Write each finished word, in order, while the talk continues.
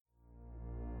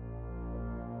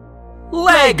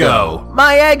Lego!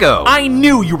 My ego! I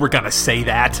knew you were gonna say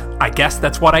that. I guess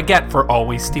that's what I get for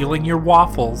always stealing your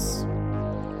waffles.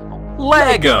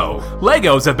 Lego!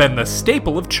 Legos have been the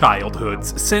staple of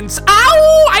childhoods since...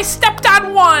 Ow! I stepped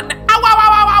on one! Ow, ow,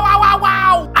 ow, ow, ow, ow, ow,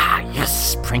 ow! Ah,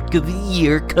 yes, prank of the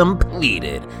year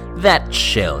completed. That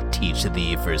shall teach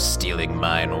thee for stealing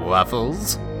mine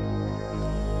waffles.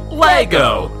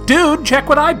 Lego! Dude, check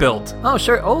what I built. Oh,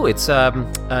 sure. Oh, it's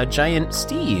a giant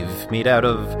Steve made out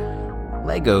of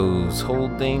Legos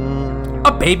holding...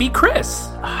 A baby Chris.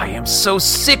 I am so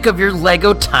sick of your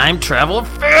Lego time travel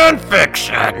fan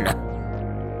fiction!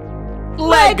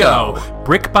 Lego!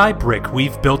 Brick by brick,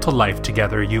 we've built a life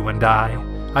together, you and I.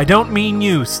 I don't mean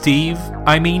you, Steve.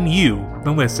 I mean you,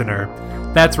 the listener.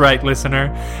 That's right,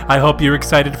 listener. I hope you're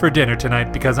excited for dinner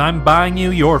tonight because I'm buying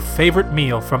you your favorite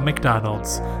meal from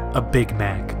McDonald's. A Big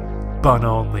Mac, bun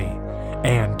only,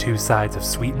 and 2 sides of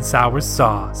sweet and sour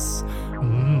sauce.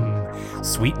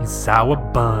 Sweet and sour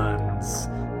buns.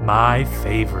 My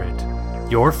favorite.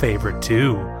 Your favorite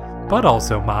too, but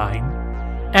also mine.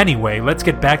 Anyway, let's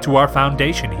get back to our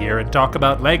foundation here and talk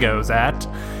about Legos at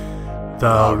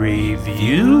The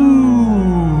Review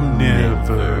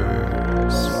Universe.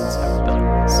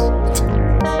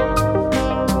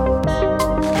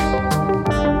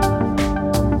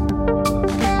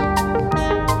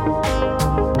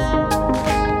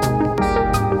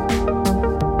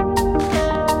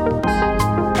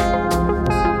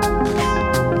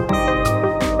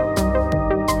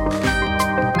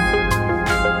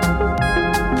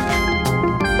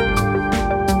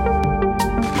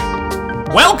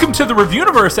 Welcome to the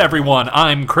Reviewniverse, everyone.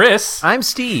 I'm Chris. I'm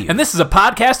Steve. And this is a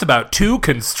podcast about 2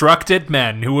 constructed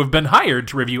men who have been hired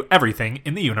to review everything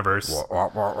in the universe. Were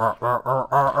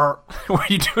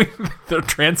you doing the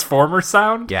Transformer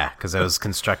sound? Yeah, because I was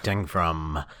constructing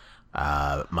from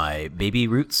my baby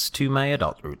roots to my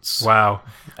adult roots. Wow.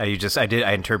 I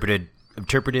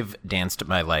interpretive danced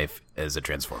my life as a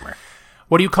Transformer.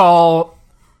 What do you call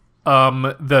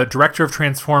the director of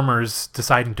Transformers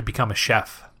deciding to become a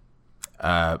chef?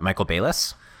 Michael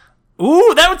Bayless?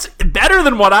 Ooh, that was better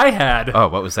than what I had. Oh,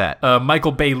 what was that?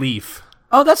 Michael Bay Leaf.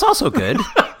 Oh, that's also good.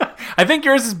 I think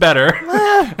yours is better,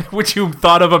 which you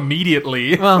thought of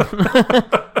immediately.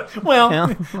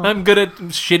 Well, I'm good at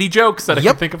shitty jokes that I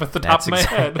can think of at the top of my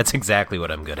head. That's exactly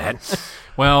what I'm good at.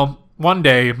 Well, one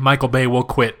day, Michael Bay will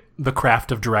quit the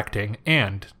craft of directing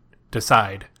and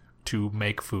decide to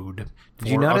make food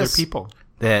for other people.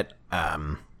 That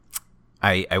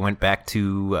I went back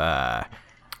to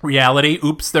reality.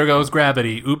 Oops, there goes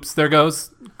gravity. Oops, there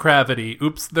goes gravity.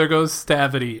 Oops, there goes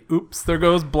stavity. Oops, there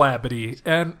goes blabbity.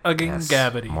 And again,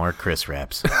 gavity. More Chris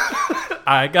raps.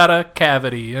 I got a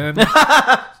cavity. And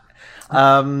I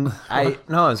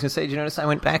was gonna say, did you notice I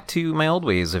went back to my old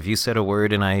ways of you said a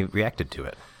word and I reacted to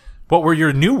it. What were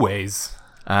your new ways?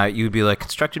 You'd be like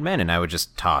constructed men, and I would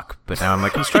just talk. But now I'm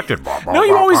like constructed. No,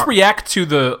 you always react to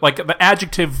the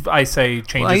adjective I say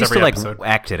changes I used every to episode.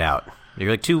 act it out.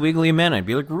 You're like 2 wiggly men. I'd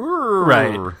be like, roar.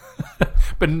 Right.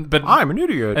 but I'm an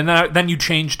idiot. And then you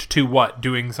changed to what?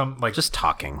 Doing some just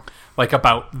talking,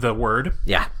 about the word.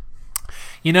 Yeah.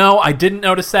 You know, I didn't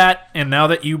notice that, and now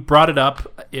that you brought it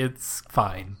up, it's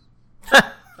fine.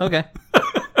 Okay.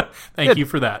 Thank you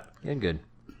for that. Good.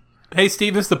 Hey,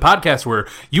 Steve, this is the podcast where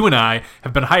you and I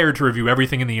have been hired to review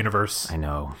everything in the universe. I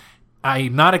know.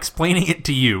 I'm not explaining it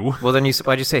to you. Well, then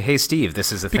why'd you say, hey, Steve,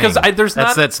 this is the thing? Because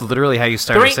that's literally how you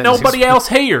start a sentence. There ain't nobody else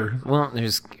here. Well,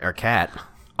 there's our cat.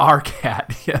 Our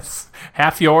cat, yes.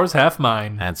 Half yours, half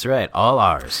mine. That's right, all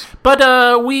ours.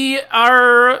 But we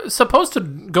are supposed to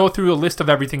go through a list of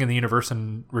everything in the universe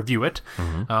and review it.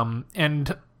 Mm-hmm.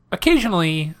 And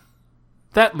occasionally,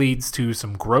 that leads to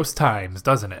some gross times,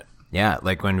 doesn't it? Yeah,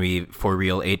 like when we for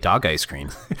real ate dog ice cream.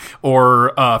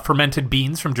 Or fermented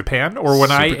beans from Japan. Or when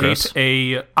Super I gross.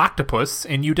 ate a octopus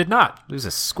and you did not. It was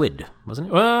a squid, wasn't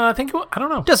it? I don't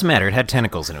know. Doesn't matter. It had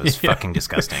tentacles and it was fucking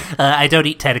disgusting. I don't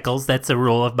eat tentacles. That's a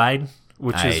rule of mine.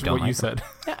 Which I is don't what like you them. said.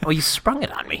 Yeah, well, you sprung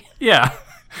it on me. Yeah.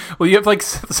 Well, you have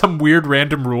some weird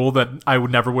random rule that I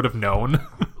never would have known.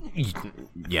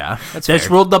 Yeah, that's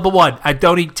rule number 1. I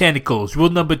don't eat tentacles. Rule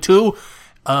number 2.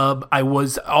 I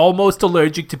was almost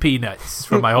allergic to peanuts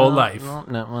for my whole life.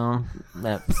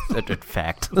 That's a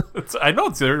fact. I know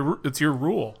it's your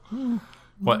rule.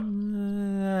 What?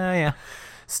 Yeah.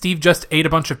 Steve just ate a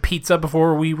bunch of pizza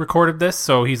before we recorded this,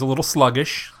 so he's a little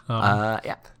sluggish.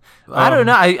 Yeah. I don't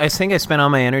know. I think I spent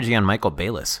all my energy on Michael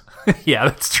Bayless. Yeah,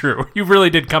 that's true. You really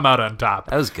did come out on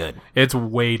top. That was good. It's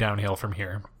way downhill from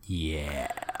here. Yeah.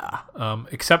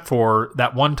 Except for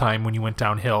that one time when you went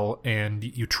downhill and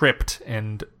you tripped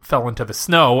and fell into the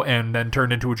snow and then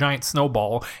turned into a giant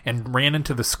snowball and ran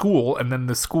into the school, and then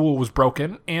the school was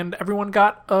broken and everyone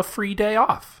got a free day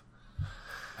off.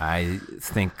 I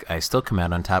think I still come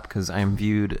out on top because I'm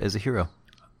viewed as a hero.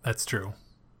 That's true.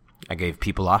 I gave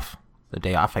people the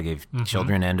day off. I gave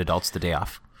children and adults the day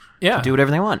off. Yeah. To do whatever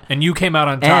they want. And you came out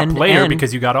on top later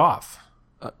because you got off.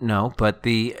 No, but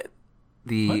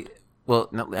well,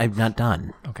 no, I'm not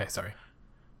done. Okay, sorry.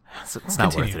 It's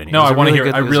not worth it anymore. No, I want to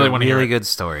hear. I really want to hear. Really good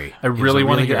story. I really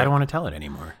want to hear. I don't want to tell it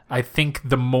anymore. I think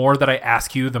the more that I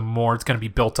ask you, the more it's going to be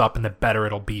built up, and the better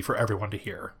it'll be for everyone to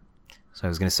hear. So I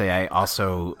was going to say, I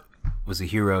also was a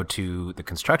hero to the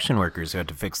construction workers who had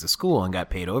to fix the school and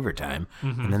got paid overtime,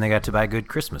 and then they got to buy good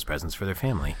Christmas presents for their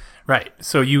family. Right.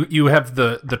 So you have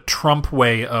the Trump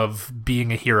way of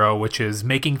being a hero, which is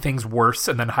making things worse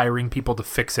and then hiring people to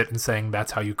fix it and saying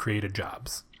that's how you created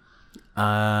jobs.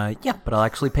 Yeah, but I'll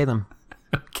actually pay them.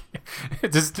 Okay.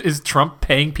 Is Trump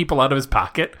paying people out of his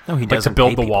pocket? No, he doesn't to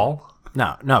build pay the people. wall.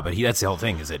 No, but that's the whole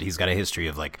thing. Is that he's got a history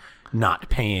of not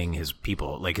paying his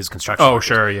people, like his construction. Oh, workers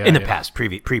sure, yeah, in the yeah. past,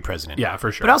 pre-president. Yeah,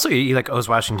 for sure. But also, he owes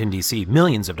Washington D.C.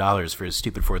 millions of dollars for his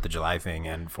stupid 4th of July thing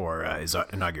and for his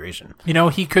inauguration.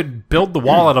 He could build the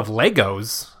wall out of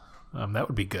Legos. That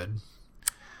would be good.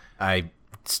 I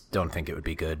don't think it would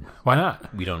be good. Why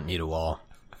not? We don't need a wall.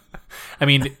 I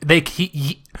mean,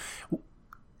 he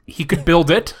could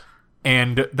build it,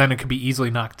 and then it could be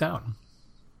easily knocked down.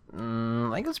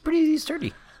 Lego's pretty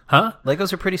sturdy. Huh?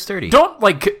 Legos are pretty sturdy. Don't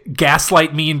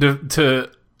gaslight me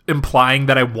into implying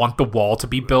that I want the wall to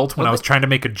be built when I was trying to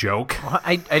make a joke. Well,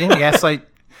 I didn't gaslight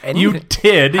anything. You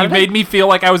did. You made me feel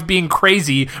like I was being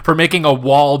crazy for making a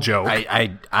wall joke.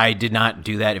 I did not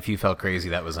do that. If you felt crazy,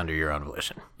 that was under your own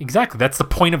volition. Exactly. That's the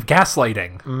point of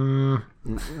gaslighting.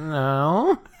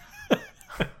 No.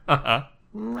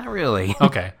 Not really.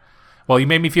 Okay. Well, you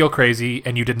made me feel crazy,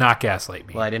 and you did not gaslight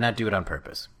me. Well, I did not do it on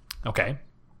purpose. Okay.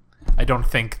 I don't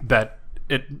think that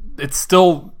it's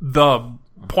still the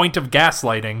point of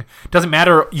gaslighting. Doesn't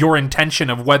matter your intention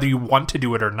of whether you want to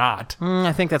do it or not.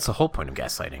 I think that's the whole point of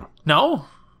gaslighting. No?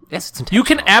 Yes, it's intentional. You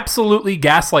can absolutely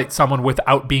gaslight someone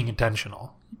without being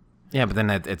intentional. Yeah, but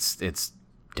then it's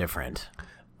different.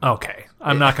 Okay.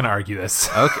 I'm not going to argue this.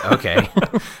 Okay.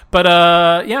 But,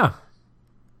 yeah.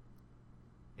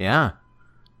 Yeah.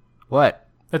 What?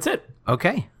 That's it.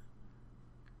 Okay.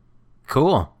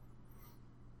 Cool.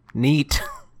 Neat.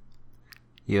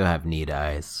 You have neat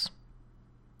eyes.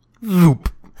 Zoop.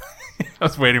 I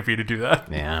was waiting for you to do that.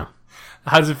 Yeah.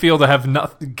 How does it feel to have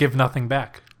give nothing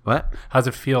back? What? How does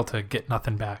it feel to get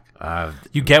nothing back?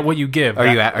 You get what you give.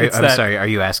 I'm sorry. Are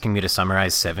you asking me to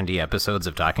summarize 70 episodes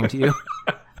of talking to you?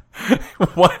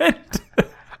 What?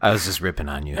 I was just ripping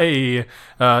on you. Hey,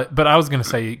 but I was going to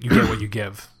say you get what you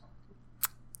give.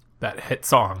 That hit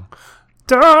song.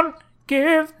 Don't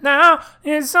give now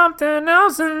is something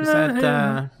else. Is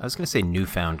that, I was going to say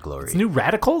Newfound Glory. It's New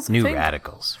Radicals? New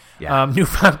Radicals. Yeah.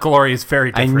 Newfound Glory is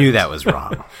very different. I knew that was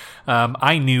wrong.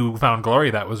 I knew Found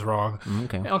Glory that was wrong.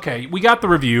 Okay. Okay, we got the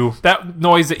review. That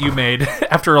noise that you made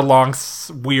after a long,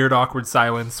 weird, awkward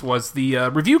silence was the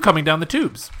review coming down the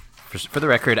tubes. For the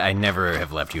record, I never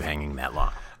have left you hanging that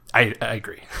long. I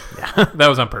agree. Yeah. That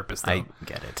was on purpose, though. I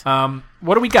get it.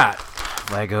 What do we got?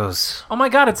 Legos. Oh my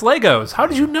god, it's Legos. How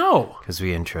did you know? Because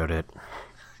we introed it.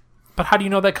 But how do you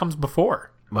know that comes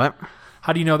before? What?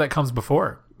 How do you know that comes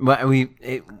before? Well,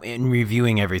 in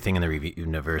reviewing everything in the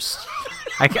universe,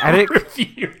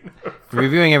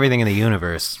 reviewing everything in the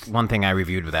universe. One thing I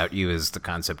reviewed without you is the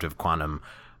concept of quantum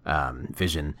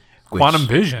vision. Quantum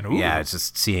vision. Ooh. Yeah, it's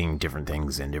just seeing different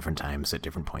things in different times at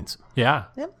different points. Yeah.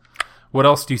 Yep. What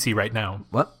else do you see right now?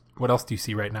 What? What else do you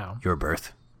see right now? Your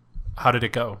birth. How did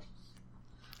it go?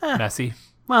 Messy.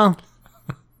 Well,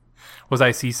 was I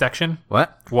a C-section?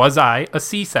 What? Was I a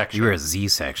C-section? You were a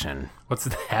Z-section. What's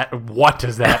that? What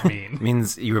does that mean? It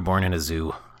means you were born in a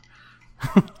zoo.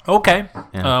 Okay.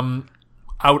 Yeah.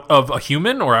 Out of a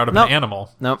human or out of an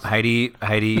animal? Nope. Heidi.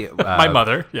 My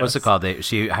mother. Yes. What's it called?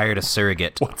 She hired a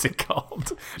surrogate. What's it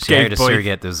called? She hired a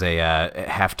surrogate. There's a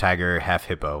half tiger, half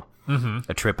hippo.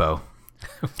 Mm-hmm. A trippo.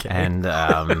 Okay. And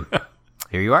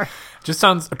here you are. A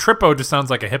trippo just sounds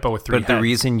like a hippo with three heads. But the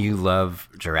reason you love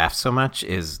giraffes so much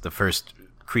is the first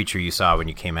creature you saw when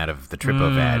you came out of the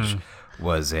trippo vag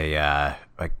was a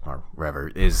or whatever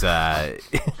is that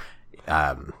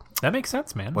makes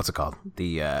sense, man. What's it called?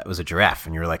 It was a giraffe,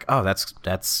 and you were like, oh,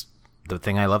 that's the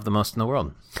thing I love the most in the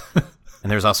world.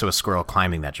 And there's also a squirrel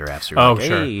climbing that giraffe. So oh, like,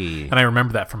 sure. Hey. And I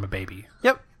remember that from a baby.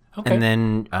 Yep. Okay. And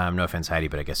then, no offense, Heidi,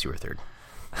 but I guess you were third.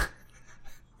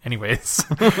 Anyways,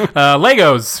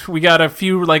 Legos. We got a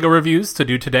few Lego reviews to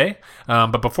do today.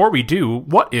 But before we do,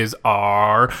 what is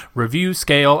our review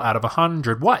scale out of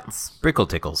 100? What's Brickle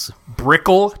Tickles.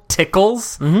 Brickle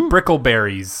Tickles?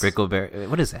 Brickleberries. Brickleberry.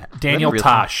 What is that? Daniel Is that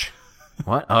a real Tosh. thing?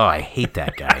 What? Oh, I hate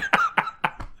that guy.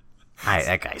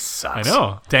 That guy sucks. I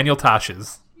know. Daniel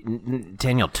Tosh's.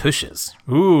 Daniel Tush's.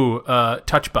 Ooh,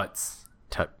 Touch Butts.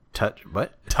 Touch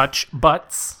what? Touch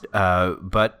Butts.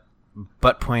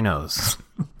 Butt pointos.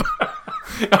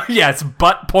 Yes,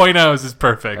 butt pointos is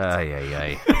perfect.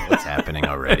 What's happening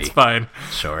already? It's fine.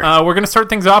 Sure. We're going to start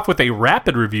things off with a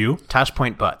rapid review. Tosh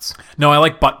Point Butts. No, I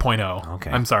like butt point.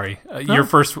 Okay. I'm sorry. Your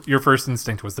first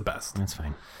instinct was the best. That's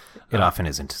fine. It often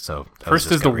isn't. So first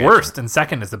is the worst, and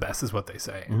second is the best, is what they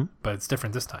say. But it's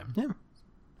different this time. Yeah.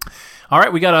 All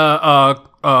right, we got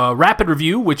a rapid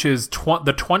review, which is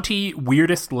the 20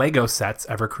 weirdest Lego sets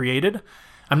ever created.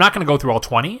 I'm not going to go through all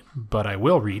 20, but I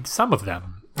will read some of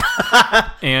them.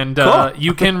 And Cool.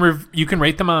 you can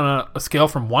rate them on a scale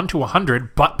from 1 to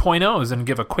 100 butt pointos and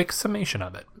give a quick summation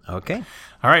of it. Okay.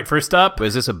 All right, first up.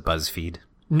 Was this a BuzzFeed?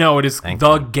 No, it is Thank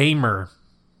The you. Gamer,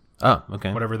 Oh,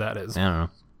 okay. whatever that is. I don't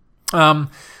know.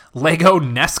 Lego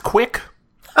Nesquik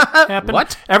happened.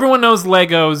 What? Everyone knows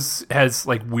Legos has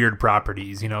like weird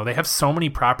properties. You know, they have so many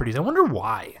properties. I wonder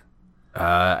why.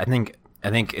 I think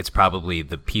it's probably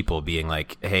the people being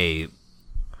like, hey,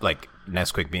 like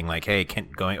Nesquik being like, hey,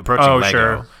 approaching Oh, Lego.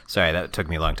 sure. Sorry, that took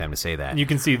me a long time to say that. You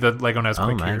can see the Lego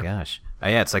Nesquik Oh my here gosh.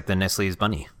 Yeah, it's like the Nestle's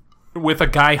bunny. with a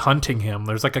guy hunting him.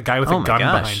 There's like a guy with Oh a my gun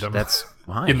gosh. behind him. That's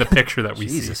why. in the picture that we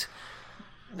Jesus.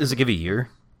 Does it give a year?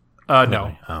 see.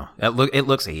 No. Oh, it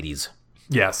looks 80s.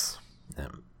 Yes.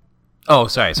 Oh,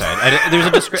 sorry. There's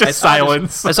a description. Just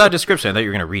silence. I saw a description. I thought you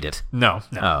were going to read it. No.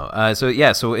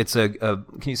 So it's a. Can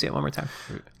you say it one more time?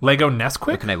 Lego Or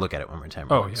Nesquik? can I look at it one more time?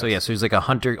 Oh, yes. So he's like a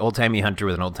hunter, old timey hunter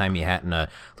with an old timey hat and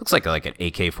looks like an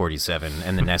AK-47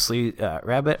 and the Nestle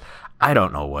rabbit. I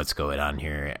don't know what's going on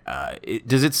here.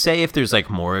 Does it say if there's like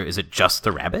more? Is it just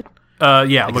the rabbit?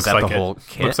 Yeah, it looks that like the it. whole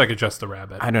kit? Looks like it's just the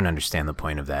rabbit. I don't understand the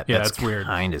point of that. Yeah, That's that's weird.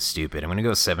 Kind of stupid. I'm going to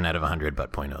go 7 out of 100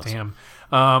 butt pointos.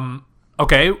 Damn.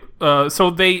 Okay. So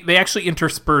they actually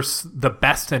intersperse the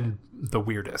best and the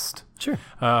weirdest. Sure.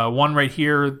 One right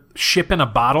here, ship in a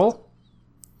bottle.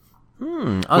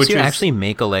 Oh, Which so you is- actually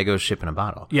make a Lego ship in a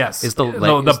bottle? Yes. Is the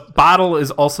no, the bottle is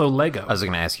also Lego. I was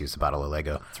going to ask you, is the bottle of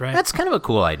Lego? That's right. That's kind of a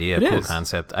cool idea, It cool is.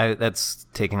 concept. That's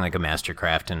taking like a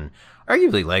Mastercraft and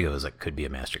arguably Legos that could be a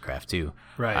Mastercraft too.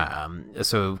 Right.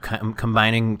 So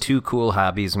combining two cool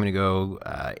hobbies, I'm going to go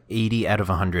 80 out of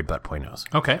 100 butt pointos.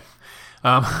 Okay.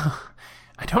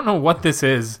 I don't know what this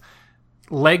is.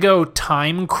 Lego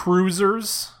Time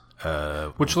Cruisers,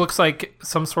 which looks like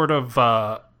some sort of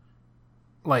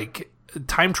like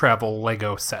time travel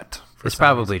Lego set. It's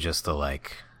probably just the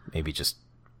maybe just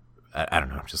I don't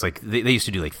know, just like they used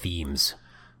to do like themes,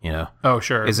 you know? Oh,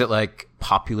 sure. Is it like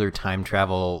popular time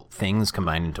travel things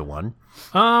combined into one?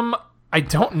 I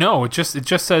don't know. It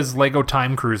just says Lego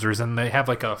Time Cruisers, and they have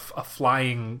like a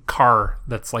flying car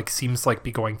that's like seems like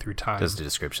be going through time. Does the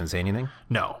description say anything?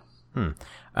 No.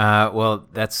 Well,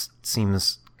 that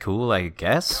seems cool, I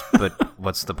guess, but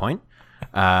what's the point?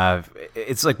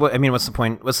 It's like, what's the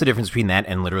point? What's the difference between that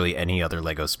and literally any other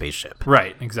Lego spaceship?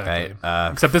 Right, exactly.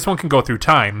 Right, Except this one can go through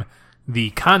time.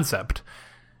 The concept,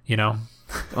 you know,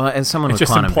 Well, as someone with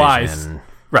just quantum implies- vision,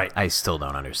 right. I still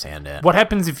don't understand it. What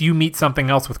happens if you meet something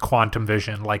else with quantum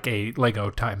vision, like a Lego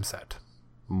time set?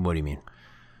 What do you mean?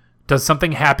 Does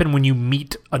something happen when you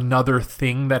meet another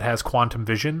thing that has quantum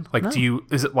vision? Like,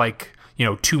 is it like, you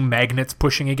know, two magnets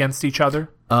pushing against each other?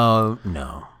 Oh,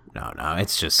 no.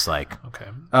 It's just like, Okay.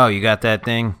 oh, you got that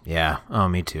thing? Yeah. Oh,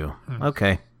 me too.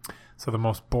 Okay. So the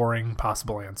most boring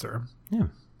possible answer. Yeah.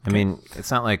 I mean, it's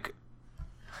not like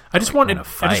I just in a want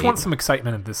fight. some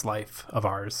excitement in this life of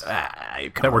ours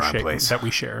you come that we're wrong sharing, place. that we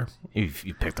share. You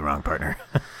picked the wrong partner.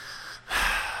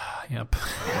 Yep.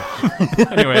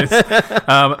 Anyways,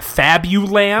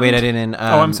 Fabuland. Wait, I didn't.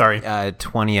 I'm sorry.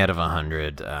 20 out of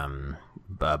 100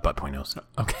 butt pointos.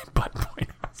 Okay, butt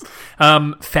points.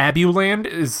 Fabuland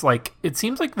is like, it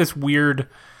seems like this weird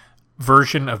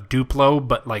version of Duplo,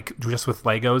 but like just with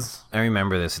Legos. I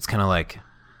remember this. It's kind of like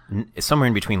it's somewhere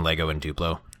in between Lego and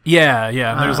Duplo. Yeah.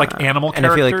 And there's like animal And I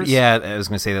characters. feel like, yeah, I was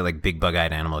going to say that like big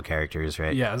bug-eyed animal characters,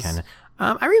 right? Yes. Kinda.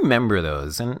 I remember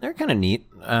those, and they're kind of neat.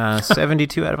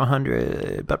 72 out of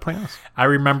 100 butt pointos. I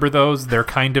remember those. They're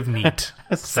kind of neat.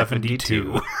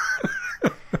 72.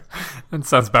 That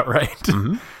sounds about right.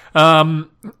 Mm-hmm.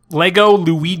 Lego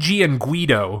Luigi and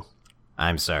Guido.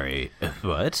 I'm sorry.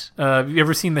 What? Have you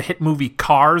ever seen the hit movie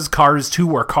Cars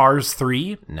 2 or Cars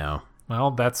 3? No.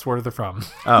 Well, that's where they're from.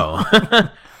 Oh.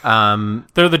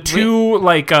 They're the two,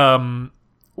 like,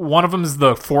 one of them's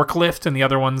the forklift, and the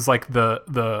other one's like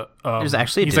the There's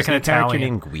actually a he's Disney like an character Italian.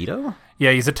 named Guido?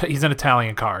 Yeah, he's an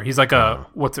Italian car. He's like a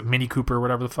what's it, Mini Cooper,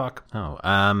 whatever the fuck.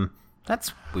 Oh,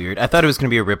 that's weird. I thought it was going to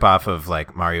be a ripoff of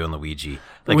like Mario and Luigi.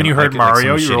 Like When you heard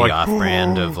Mario, some you were shitty like,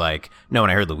 off-brand of like. No,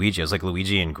 when I heard Luigi, I was like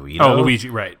Luigi and Guido. Oh, Luigi,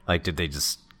 right? Like, did they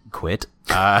just quit?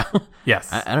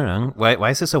 Yes, I don't know.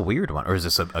 Why is this a weird one, or is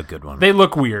this a good one? they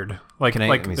look weird. Like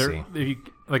let me see.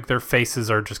 like their faces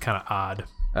are just kind of odd.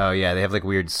 Oh yeah, they have like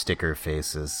weird sticker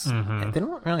faces. They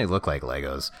don't really look like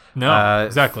Legos. No,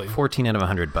 exactly. 14 out of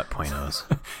 100 butt pointos.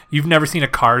 You've never seen a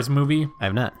Cars movie? I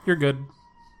have not. You're good.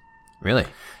 Really?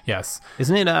 Yes.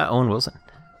 Isn't it Owen Wilson?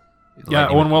 Yeah,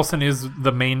 Owen Wilson is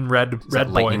the main red boy.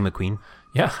 Lightning McQueen.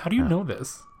 Yeah, how do you know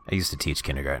this? I used to teach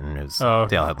kindergarten. It was,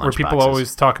 they all had lunch Were people boxes.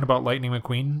 always talking about Lightning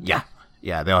McQueen? Yeah,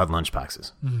 they all had lunch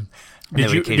boxes.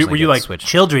 Were you like,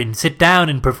 children, sit down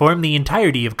and perform the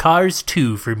entirety of Cars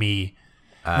 2 for me?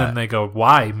 And then they go,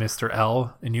 why, Mr.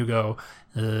 L? And you go,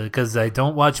 because I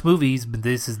don't watch movies, but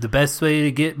this is the best way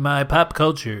to get my pop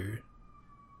culture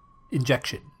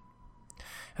injection.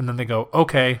 And then they go,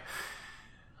 okay.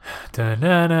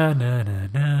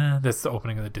 Da-na-na-na-na-na. That's the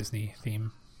opening of the Disney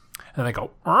theme. And they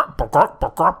go, Are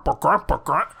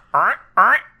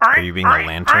you being the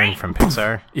lantern from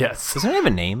Pixar? yes. Doesn't it have a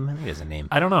name? I think it has a name.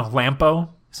 I don't know, Lampo?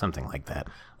 Something like that.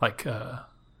 Like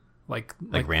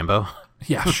Rambo?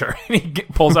 yeah, sure. He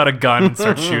pulls out a gun and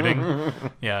starts shooting.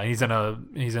 Yeah, he's in a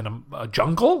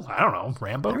jungle. I don't know,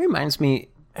 Rambo. That reminds me,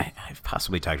 I've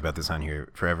possibly talked about this on here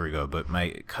forever ago, but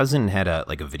my cousin had a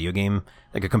video game,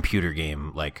 like a computer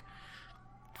game, like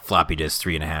floppy disk,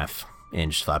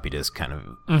 3.5-inch floppy disk kind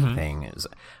of thing. It was,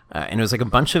 and it was like a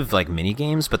bunch of like mini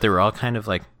games, but they were all kind of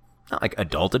like not like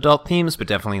adult themes, but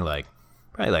definitely like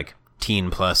probably like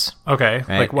teen plus. Okay,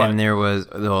 Right? like what? And there was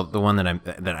the one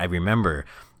that I remember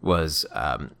was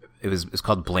it was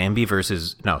called Ramby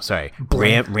versus Blambo.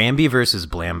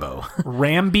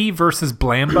 Ramby versus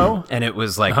Blambo And it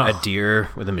was like a deer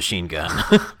with a machine gun.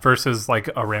 versus like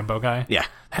a Rambo guy. Yeah.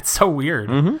 That's so weird.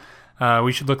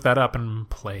 We should look that up and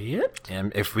play it.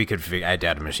 And if we could I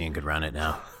doubt a machine could run it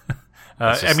now.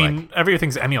 I mean,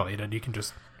 everything's emulated. You can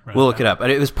just run We'll look it up. But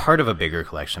it was part of a bigger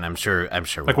collection. I'm sure.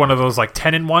 like one of those like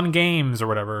 10-in-1 games or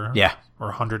whatever. Yeah.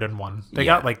 Or 100-in-1. They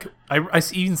got like I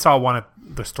even saw one at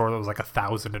the store that was like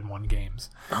 1,000-in-1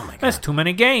 games. Oh my god. That's too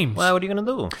many games. Well, what are you gonna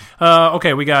do?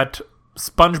 Okay, we got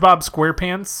SpongeBob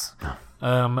SquarePants.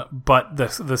 But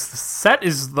the set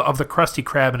is of the Krusty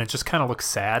Krab, and it just kind of looks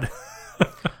sad.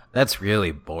 That's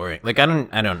really boring. Like I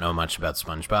don't know much about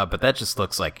SpongeBob, but that just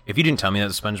looks like if you didn't tell me that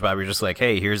was SpongeBob, you're just like,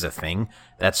 hey, here's a thing.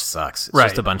 That sucks. It's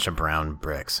just a bunch of brown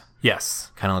bricks.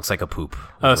 Yes. Kind of looks like a poop.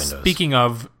 With windows. Speaking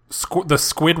of the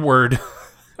Squidward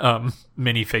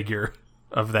minifigure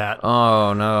of that.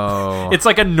 Oh no! It's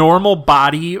like a normal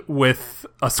body with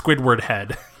a Squidward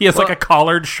head. He has like a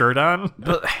collared shirt on,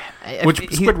 which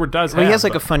Squidward does. Well, he has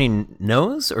like a funny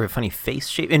nose or a funny face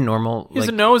shape in normal. He has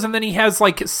a nose, and then he has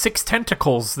like 6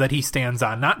 tentacles that he stands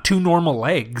on, not 2 normal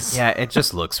legs. Yeah, it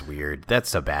just looks weird.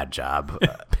 That's a bad job.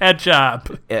 Bad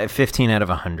job. 15 out of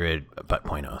 100 butt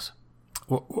pointos.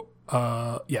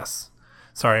 Yes.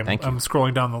 Sorry, I'm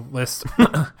scrolling down the list.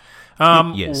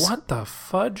 Yes. What the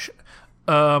fudge?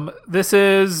 This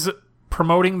is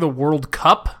promoting the World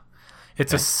Cup.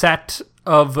 It's a set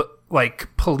of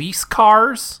like police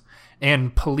cars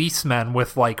and policemen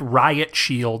with like riot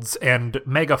shields and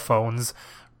megaphones,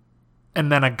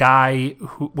 and then a guy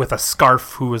with a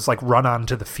scarf who is like run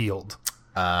onto the field.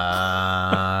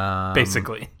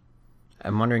 Basically.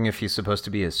 I'm wondering if he's supposed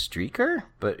to be a streaker,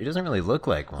 but he doesn't really look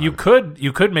like one. You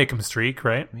could make him streak,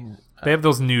 right? They have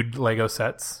those nude Lego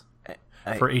sets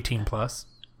for 18 plus,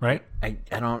 right? I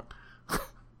don't.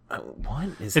 What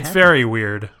is? It's very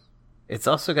weird. It's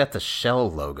also got the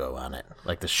Shell logo on it,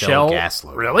 like the Shell gas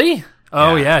logo. Really?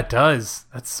 Oh yeah, it does.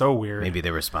 That's so weird. Maybe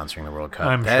they were sponsoring the World Cup.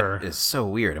 I'm sure. That is so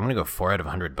weird. I'm gonna go 4 out of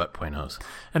 100 butt pointos.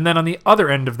 And then on the other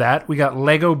end of that, we got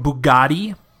Lego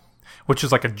Bugatti, which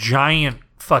is like a giant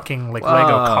fucking like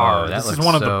Lego car. This is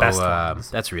one of the best ones.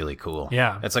 That's really cool.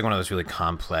 Yeah, that's like one of those really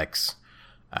complex.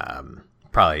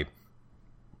 Probably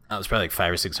like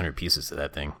 500 or 600 pieces to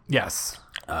that thing. Yes.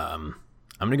 I'm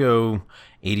gonna go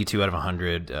 82 out of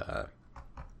 100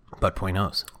 butt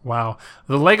pointos. Wow,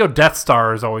 the Lego Death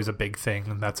Star is always a big thing,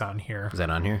 and that's on here. Is that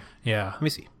on here? Yeah. Let me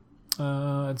see.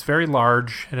 It's very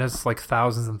large. It has like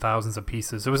thousands and thousands of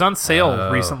pieces. It was on sale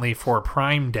recently for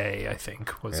Prime Day, I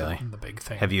think, was Really? the big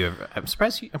thing. Have you ever? I'm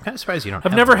kind of surprised you don't.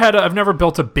 I've never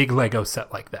built a big Lego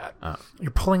set like that.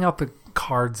 You're pulling out the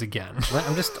cards again.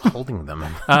 I'm just holding them.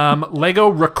 Lego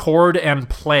Record and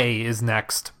Play is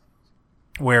next,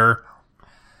 where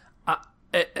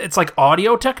it's like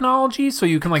audio technology, so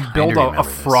you can like build a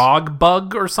frog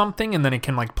bug or something, and then it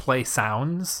can like play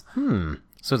sounds.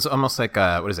 So it's almost like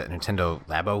what is it? Nintendo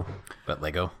Labo, but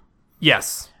Lego.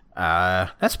 Yes.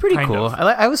 That's pretty Kind cool. of.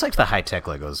 I always liked the high tech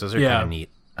Legos. Those are Yeah. kind of neat.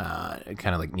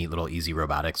 Kind of like neat little easy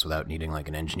robotics without needing like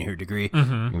an engineer degree.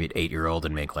 Mm-hmm. You can be an 8-year-old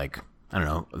and make like, I don't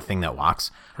know, a thing that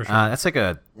walks. That's like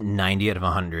a 90 out of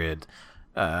 100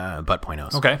 butt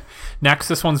pointos. Okay. Next,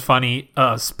 this one's funny.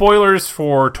 Spoilers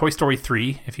for Toy Story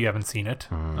 3, if you haven't seen it.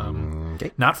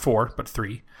 Okay. Not 4, but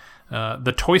 3.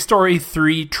 The Toy Story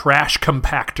 3 trash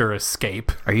compactor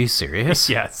escape. Are you serious?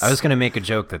 Yes. I was going to make a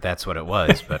joke that that's what it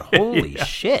was, but holy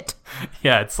shit.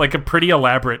 Yeah, it's like a pretty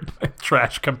elaborate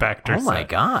trash compactor Oh my set.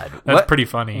 god. That's pretty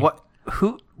funny. What?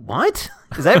 Who? What?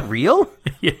 Is that real?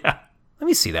 Yeah. Let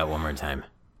me see that one more time.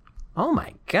 Oh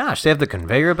my gosh. They have the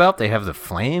conveyor belt. They have the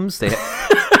flames.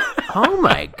 Oh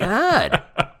my god.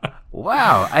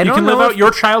 Wow. You can live out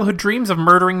your childhood dreams of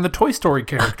murdering the Toy Story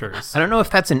characters. I don't know if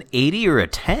that's an 80 or a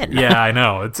 10. Yeah, I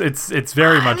know. It's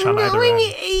very much on either going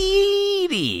end.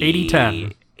 80.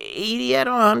 80-10. 80 out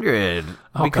of 100.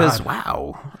 Oh, because, God.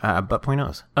 wow. Butt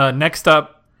pointos. Next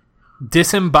up,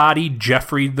 disembodied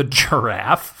Jeffrey the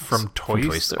giraffe from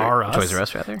Toys Story. R Us. Toys R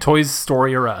Us, rather? Toys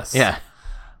Story R Us. Yeah.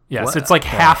 Yes, What it's like the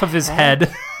half of his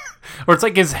head, or it's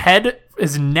like his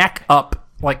neck up,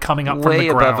 like coming up from Way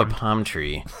the ground. above a palm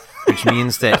tree, which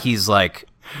means that he's like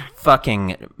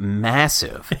fucking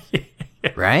massive,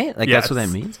 right? Like that's what that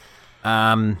Yes. means.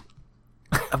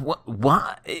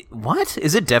 What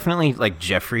is it? Definitely like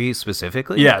Jeffrey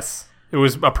specifically. Yes, it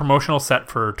was a promotional set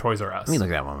for Toys R Us. Let me look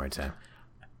at that one more time.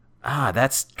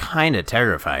 That's kind of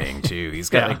terrifying too. He's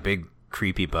got Yeah. like big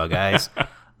creepy bug eyes.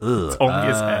 Ugh. only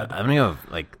his head. I'm gonna go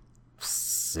like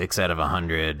 6 out of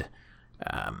 100.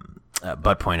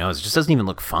 Butt pointos. It just doesn't even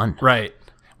look fun. Right.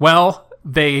 Well,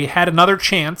 they had another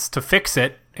chance to fix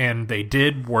it, and they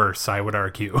did worse, I would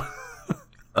argue.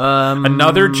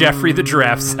 Another Jeffrey the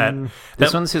giraffe set.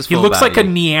 This one's his He full looks like a body.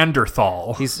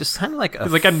 Neanderthal. He's just kind of like a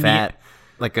like a fat,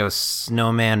 like a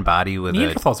snowman body with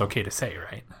Neanderthal's okay to say,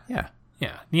 right? yeah.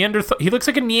 Yeah, Neanderthal. He looks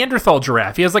like a Neanderthal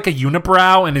giraffe. He has like a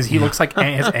unibrow, and he looks like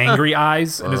has angry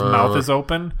eyes, and his mouth is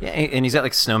open, Yeah, and he's got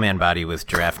like snowman body with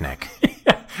giraffe neck.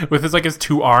 with his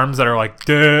 2 arms that are like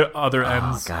the other Oh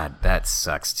ends. god, that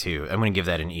sucks too. I'm gonna give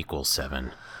that an equal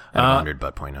 7 out of 100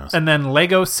 butt pointos. And then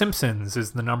Lego Simpsons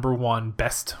is the number 1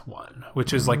 best one,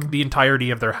 which is like the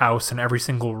entirety of their house and every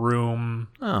single room.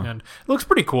 Oh. And it looks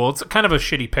pretty cool. It's kind of a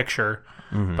shitty picture,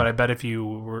 but I bet if you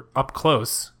were up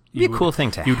close, Be a cool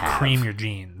thing to you'd have. cream your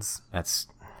jeans. That's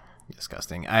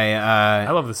disgusting. I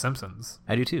love The Simpsons.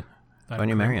 I do too. Why I'd don't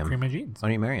you marry him? cream my jeans. Why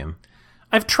don't you marry him?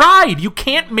 I've tried. You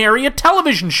can't marry a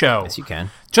television show. Yes, you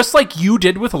can. Just like you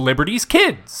did with Liberty's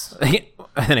Kids.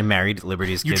 And then I married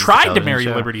Liberty's You Kids. tried to television marry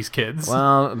show. Liberty's Kids.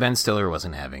 Well, Ben Stiller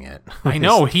wasn't having it. I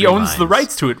know. His He 3 owns the lines.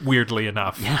 rights to it, weirdly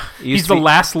enough. Yeah. It used He's to the be-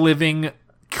 last living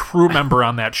crew member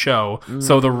on that show,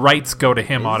 so the rights go to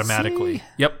him automatically. he?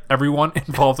 Yep. Everyone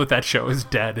involved with that show is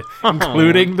dead,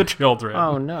 including the children.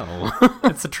 Oh no.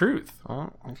 It's the truth.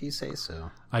 Well, if you say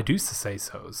so. I do say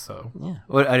so. Yeah.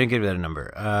 Well, I didn't give that a number.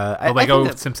 The I Lego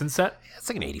think Simpson set? it's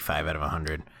like an 85 out of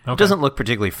 100. Okay. It doesn't look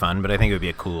particularly fun, but I think it would be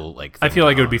a cool like. I thing feel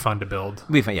like to it would be own. fun to build.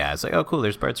 It'd be fun. Yeah, it's like, oh, cool.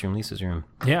 There's Bart's room, Lisa's room.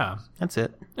 Yeah. That's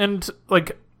it. And,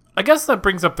 like, I guess that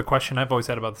brings up the question I've always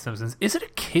had about The Simpsons. Is it a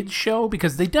kid's show?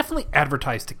 Because they definitely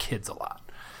advertise to kids a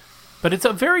lot. But it's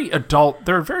a very adult,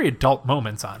 there are very adult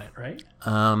moments on it, right?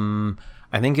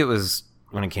 I think it was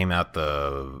when it came out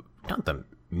not the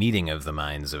meeting of the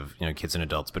minds of kids and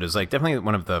adults, but it was like definitely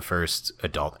one of the first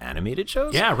adult animated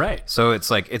shows. Yeah, right. So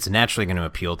it's like it's naturally going to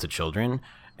appeal to children,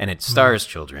 and it stars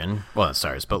children. Well, it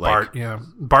stars, but like Bart, yeah.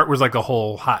 Bart was like the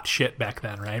whole hot shit back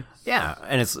then, right? yeah,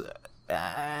 and it's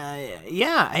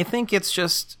I think it's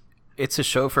a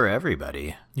show for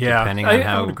everybody. Yeah, depending I on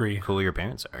how would agree. cool your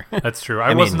parents are. That's true.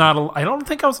 I don't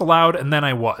think I was allowed, and then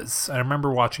I was. I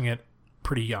remember watching it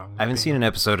pretty young. I haven't seen an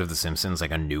episode of The Simpsons,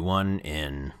 like a new one,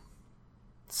 in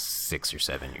 6 or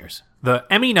 7 years. The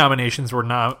Emmy nominations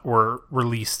were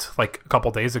released like a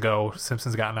couple days ago.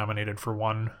 Simpsons got nominated for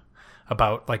one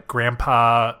about like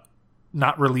Grandpa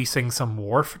not releasing some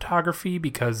war photography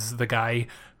because the guy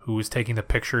who was taking the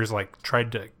pictures like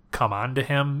tried to come on to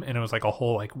him, and it was like a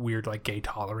whole like weird like gay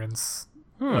tolerance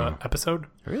episode.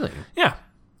 Really? Yeah.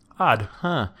 Odd.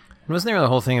 Huh. And wasn't there the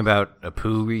whole thing about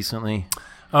Apu recently?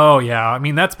 Oh, yeah. I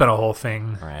mean, that's been a whole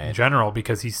thing Right. in general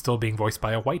because he's still being voiced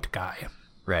by a white guy.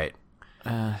 Right.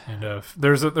 And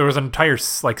there was an entire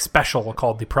special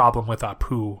called "The Problem with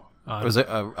Apu." Was it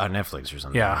on Netflix or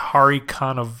something? Yeah, Hari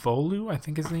Kanavolu, I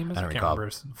think his name is. I don't can't recall. remember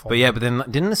his full But yeah, but then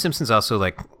didn't The Simpsons also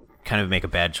kind of make a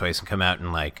bad choice and come out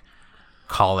and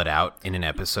call it out in an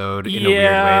episode in a weird way?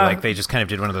 Yeah. Like they just kind of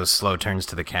did one of those slow turns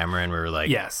to the camera and we were like,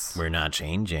 Yes. we're not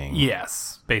changing.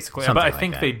 Yes, basically. Something But I like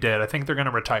think that. they did. I think they're going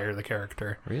to retire the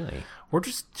character. Really? Or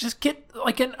just get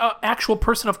an actual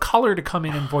person of color to come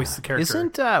in and voice the character.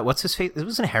 Isn't what's his face?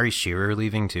 Wasn't Harry Shearer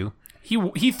leaving too?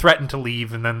 He threatened to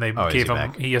leave, and then they is gave he him.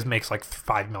 back? He just makes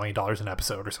 $5 million an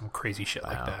episode or some crazy shit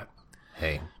like that.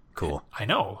 Hey, cool. I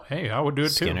know. Hey, I would do it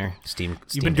Skinner, too. steamed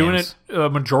You've been doing hams. it a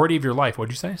majority of your life.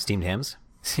 What'd you say? Steamed hams?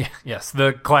 Yeah, yes,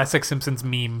 the classic Simpsons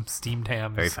meme, steamed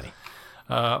hams. Very funny.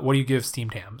 What do you give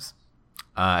steamed hams?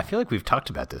 I feel like we've talked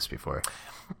about this before.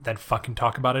 Then fucking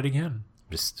talk about it again.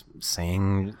 Just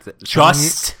saying. Just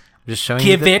showing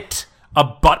give you that- it a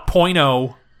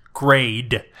 .0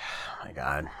 grade. Oh my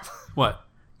god. What?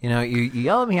 You know, you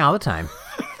yell at me all the time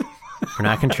for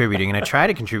not contributing, and I try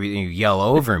to contribute, and you yell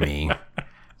over me.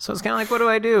 So it's kind of like, what do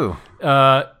I do?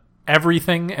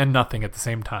 Everything and nothing at the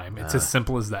same time. It's as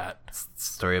simple as that.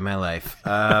 Story of my life.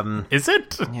 Is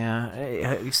it?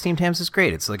 Yeah, steamed hams is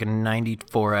great. It's like a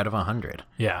 94 out of 100.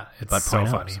 Yeah, it's But so point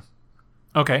funny. outs.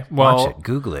 Okay, Watch well, it.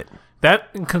 Google it.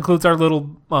 that concludes our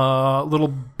little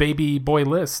baby boy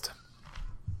list.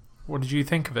 What did you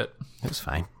think of it? It was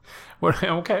fine.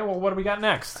 Okay, well, what do we got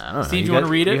next? I don't know. Steve, you want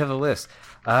to read it? You have the list.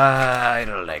 I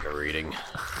don't like reading.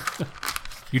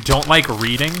 You don't like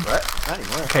reading? What? Not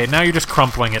anymore. Okay, now you're just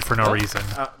crumpling it for no reason.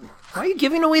 Why are you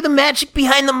giving away the magic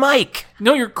behind the mic?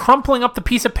 No, you're crumpling up the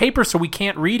piece of paper so we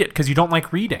can't read it because you don't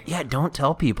like reading. Yeah, don't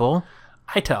tell people.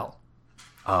 I tell.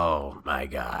 Oh, my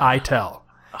God. I tell.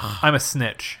 I'm a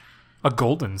snitch. A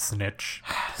golden snitch.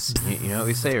 You know what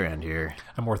we say around here?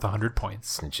 I'm worth 100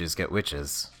 points. Snitches get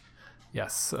witches.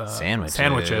 Yes. Sandwiches.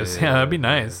 Sandwiches. Yeah, that'd be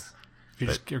nice.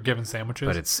 If you're given sandwiches.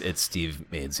 But it's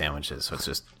Steve made sandwiches, so it's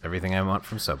just everything I want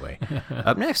from Subway.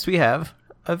 Up next, we have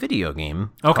a video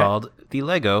game called The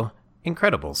Lego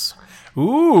Incredibles.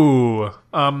 Ooh.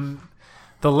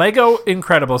 The Lego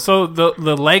Incredibles. So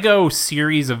the Lego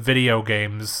series of video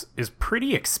games is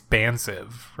pretty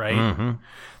expansive, right? Mm-hmm.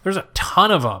 There's a ton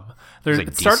of them. There's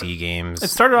like DC games. It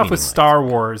started off with meaningless. Star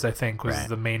Wars, I think, was Right.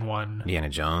 the main one. Indiana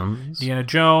Jones. Indiana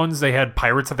Jones. They had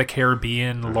Pirates of the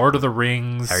Caribbean, Lord of the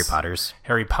Rings, Harry Potter's.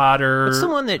 Harry Potter. What's the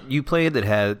one that you played that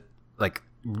had like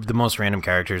the most random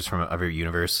characters from every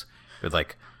universe? With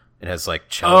like it has like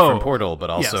Chell from Portal, but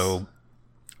also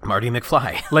Marty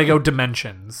McFly. Lego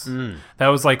Dimensions. That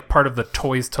was like part of the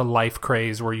Toys to Life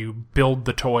craze where you build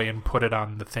the toy and put it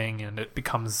on the thing and it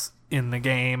becomes in the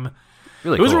game.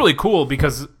 Really It was cool. really cool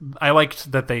because I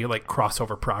liked that they like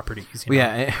crossover properties. You know?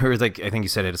 Yeah, or like I think you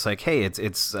said it. It's like, hey,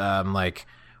 it's like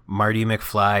Marty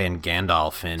McFly and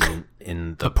Gandalf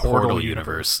in the Portal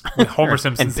universe. With Homer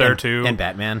Simpson's there too. and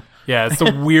Batman. Yeah, it's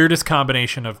the weirdest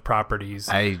combination of properties.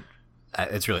 That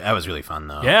was really fun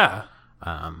though. Yeah.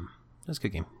 It was a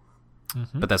good game.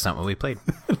 Mm-hmm. But that's not what we played.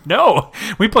 No,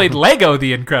 we played Lego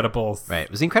The Incredibles. Right?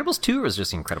 Was The Incredibles 2 or was it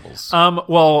just The Incredibles?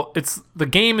 Well, the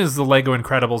game is the Lego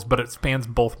Incredibles, but it spans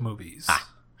both movies.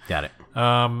 Got it.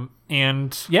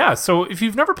 And yeah, so if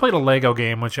you've never played a Lego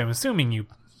game, which I'm assuming you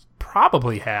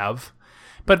probably have,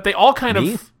 but they all kind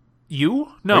Me? of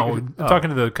you? No, Wait, I'm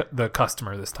talking to the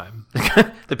customer this time.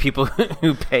 The people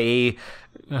who pay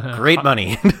great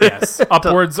money. Yes,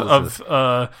 upwards of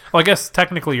well, I guess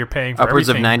technically you're paying for Upwards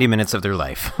everything. of 90 minutes of their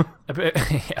life,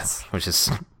 Yes. which is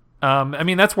I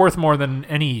mean that's worth more than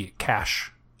any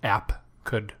cash app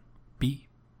could be.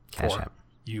 Cash for App.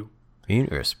 You.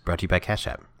 Universe brought to you by Cash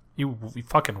App. You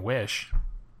fucking wish.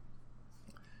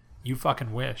 You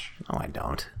fucking wish. No, I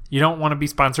don't. You don't want to be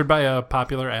sponsored by a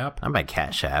popular app? I'm by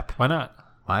Cash App. Why not?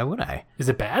 Why would I? Is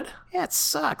it bad? Yeah, it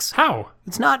sucks. How?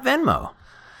 It's not Venmo.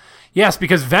 Yes,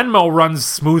 because Venmo runs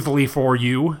smoothly for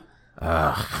you.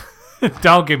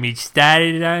 Don't get me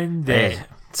started on that.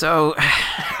 So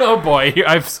Oh boy,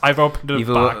 I've opened a you've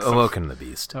box. awoken the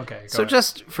beast. Okay, go So ahead.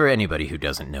 just for anybody who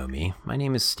doesn't know me, my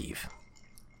name is Steve.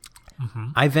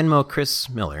 I Venmo Chris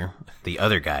Miller, the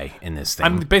other guy in this thing.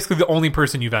 I'm basically the only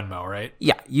person you Venmo, right?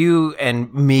 Yeah, you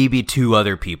and maybe two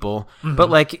other people, but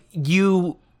like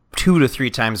you 2 to 3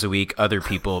 times a week, other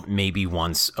people maybe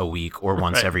once a week or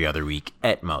once Right. every other week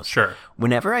at most. Sure.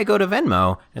 Whenever I go to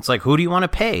Venmo, it's like, who do you want to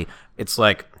pay? It's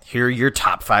like, here are your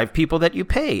top 5 people that you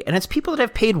pay. And it's people that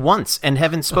I've paid once and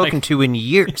haven't spoken to in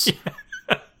years.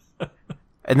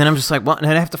 And then I'm just like, well, and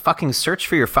I have to fucking search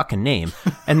for your fucking name.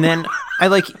 And then I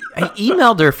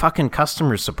emailed their fucking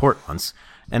customer support once,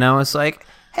 and I was like,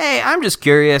 hey, I'm just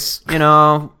curious,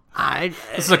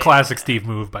 This is a classic Steve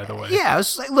move, by the way. Yeah, I was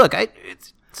just like, look,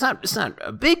 it's not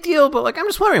a big deal, but like I'm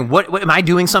just wondering, what am I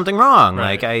doing something wrong?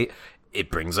 Right. Like it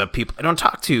brings up people I don't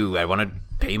talk to. I want to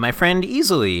pay my friend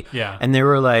easily. Yeah. And they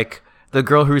were like, the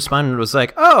girl who responded was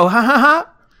like, oh, ha ha ha.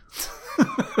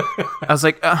 I was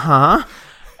like, uh-huh.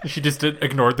 She just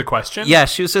ignored the question? Yeah,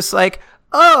 she was just like,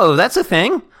 oh, that's a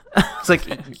thing. I was like,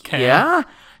 Okay. yeah.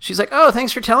 She's like, oh,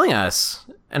 thanks for telling us.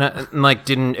 And I like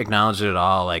didn't acknowledge it at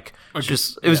all. Like, it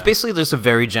was basically just a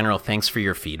very general thanks for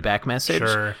your feedback message.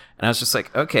 Sure. And I was just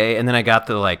like, okay. And then I got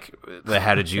the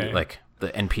how did you the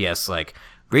NPS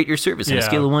rate your service on a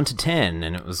scale of 1 to 10,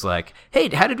 and it was like, hey,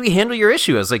 how did we handle your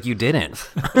issue? I was like, you didn't.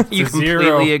 You completely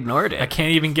 0. ignored it. I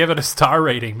can't even give it a star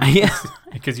rating because, Yeah.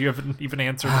 because you haven't even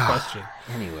answered the question.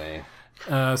 Anyway,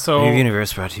 So Dave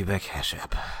Universe brought to you by Cash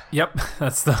App. yep,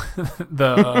 that's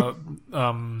the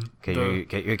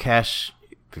Get your cash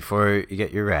before you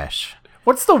get your rash.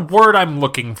 what's the word I'm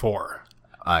looking for?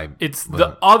 It's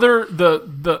the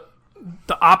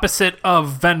opposite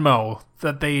of Venmo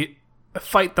that they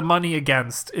fight the money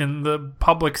against in the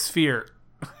public sphere.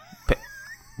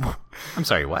 I'm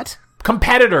sorry, what?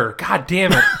 Competitor. God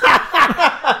damn it.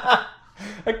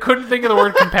 I couldn't think of the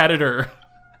word competitor.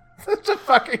 What the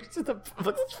fuck are you to the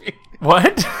public sphere?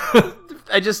 What?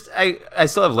 I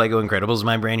still have Lego Incredibles in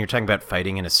my brain. You're talking about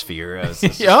fighting in a sphere.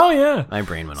 Oh, yeah. My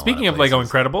brain went Speaking a lot of Lego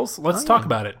places. Incredibles, let's talk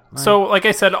about it. So, like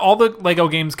I said, all the Lego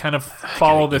games kind of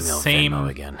follow the Email same... Venmo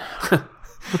again.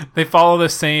 They follow the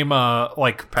same,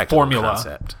 Practical formula.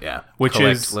 concept, yeah. Which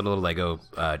Collect is- little Lego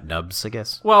nubs, I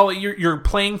guess. Well, you're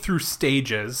playing through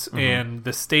stages, and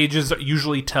the stages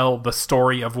usually tell the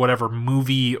story of whatever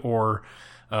movie or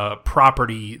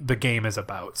property the game is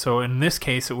about. So in this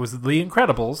case, it was The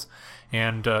Incredibles,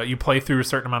 and you play through a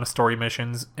certain amount of story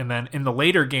missions, and then in the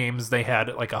later games, they had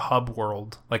like a hub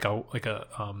world, like a It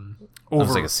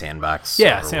was like a sandbox.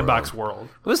 yeah, overworld. sandbox world.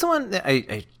 What was the one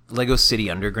that Lego City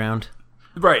Underground?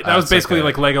 Right, that was it's like basically a-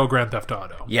 like Lego Grand Theft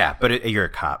Auto. Yeah, but you're a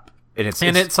cop, and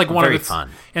it's like one very of its fun.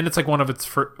 and it's like one of its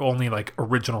only like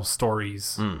original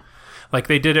stories. Hmm. Like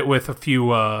they did it with a few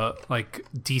like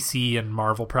DC and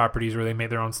Marvel properties where they made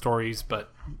their own stories,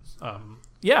 but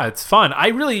yeah, it's fun. I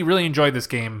really enjoy this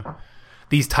game.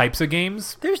 These types of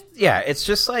games, It's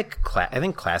just like I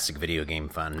think classic video game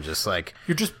fun. Just like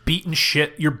you're just beating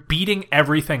shit. You're beating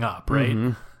everything up,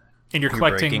 right? And you're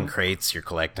collecting. breaking crates, you're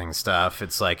collecting stuff.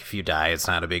 It's like if you die, it's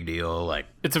not a big deal. Like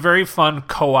It's a very fun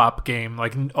co-op game,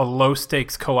 like a low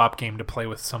stakes co-op game to play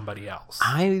with somebody else.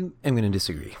 I am going to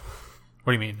disagree.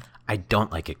 What do you mean? I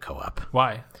don't like it co-op.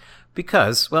 Why?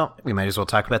 Because, well, we might as well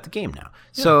talk about the game now.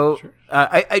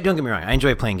 I don't get me wrong. I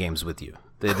enjoy playing games with you.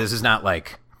 This is not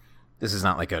like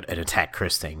an attack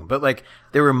Chris thing, but like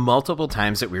there were multiple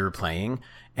times that we were playing,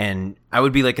 and I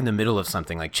would be like in the middle of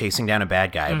something, like chasing down a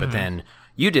bad guy, but then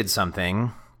you did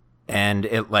something, and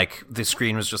it like the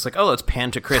screen was just like, oh, let's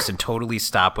pan to Chris and totally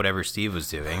stop whatever Steve was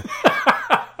doing.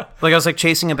 Like I was like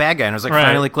chasing a bad guy, and I was like Right.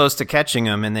 finally close to catching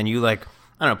him, and then you like,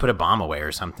 I don't know, put a bomb away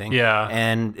or something. Yeah.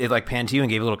 And it like panned to you and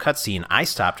gave a little cutscene. I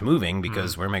stopped moving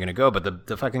because where am I going to go? But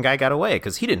the fucking guy got away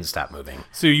because he didn't stop moving.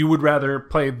 So you would rather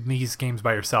play these games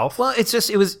by yourself? Well,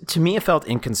 to me, it felt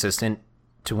inconsistent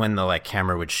to when the like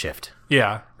camera would shift.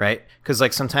 Yeah. Right? Because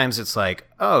like sometimes it's like,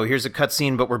 oh, here's a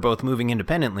cutscene, but we're both moving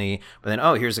independently. But then,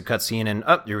 oh, here's a cutscene, and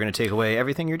you're going to take away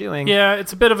everything you're doing. Yeah,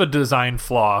 it's a bit of a design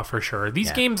flaw for sure.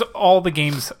 These games, all the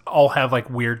games all have like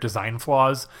weird design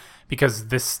flaws because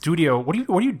this studio. What do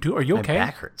you do? Are you okay? My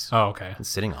back hurts. Oh, okay. I'm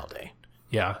sitting all day.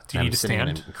 Yeah. Do you I'm need to sitting in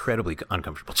stand? an incredibly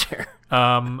uncomfortable chair.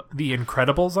 The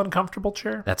Incredibles uncomfortable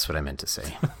chair. That's what I meant to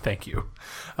say. Thank you.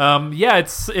 Yeah,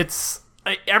 it's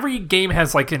every game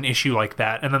has like an issue like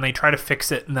that, and then they try to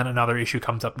fix it, and then another issue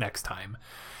comes up next time,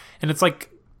 and it's like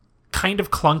kind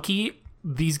of clunky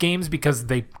these games because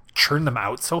they churn them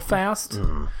out so fast.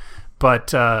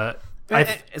 But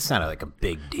It's not like a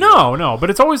big deal. no,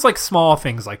 but it's always like small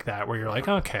things like that where you're like,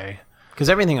 okay, Because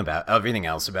everything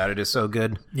else about it is so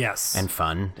good yes, and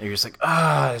fun. You're just like,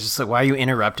 it's just like, why are you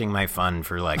interrupting my fun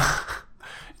for like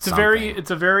it's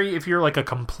a very if you're like a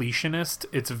completionist,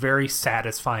 it's a very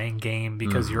satisfying game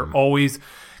because you're always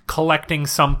collecting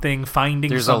something, finding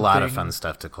there's something. a lot of fun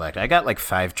stuff to collect. I got like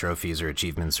 5 trophies or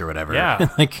achievements or whatever. Yeah.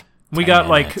 Like We 10 got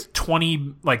minutes. like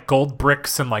 20 like gold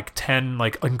bricks and like 10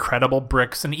 like incredible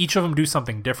bricks, and each of them do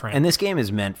something different. And this game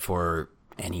is meant for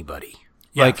anybody.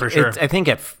 Yeah, like, for sure. I think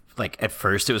at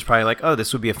first it was probably like, oh,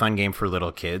 this would be a fun game for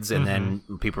little kids, and then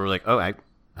people were like, oh, I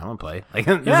want to play. Like,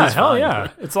 this yeah, is hell fun.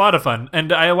 yeah, it's a lot of fun,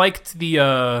 and I liked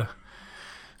the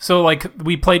So, like,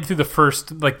 we played through the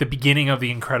first, like, the beginning of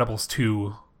The Incredibles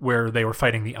 2, where they were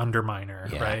fighting the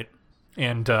Underminer, right?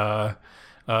 And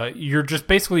you're just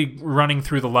basically running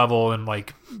through the level and,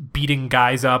 like, beating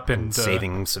guys up and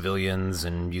saving civilians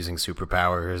and using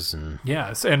superpowers. And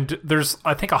yes, and there's,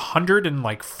 I think,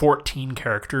 114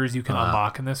 characters you can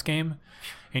unlock in this game.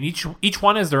 And each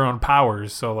one has their own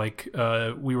powers. So, like,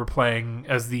 we were playing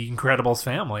as the Incredibles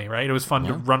family, right? It was fun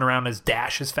to run around as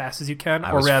Dash as fast as you can.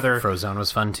 Frozone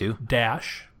was fun, too.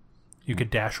 Dash. You could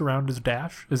dash around as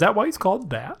Dash. Is that why he's called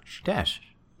Dash? Dash.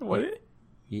 What?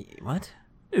 What?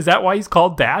 Is that why he's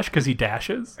called Dash? Because he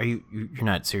dashes? You're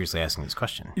not seriously asking this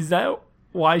question. Is that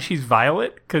why she's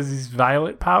Violet? Because he's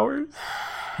Violet powers?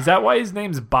 Is that why his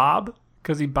name's Bob?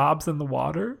 Because he bobs in the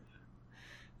water?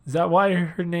 Is that why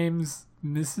her name's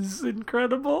Mrs.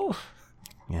 Incredible?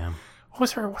 Yeah.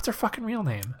 What's her fucking real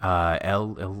name?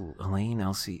 Elaine,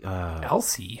 Elsie.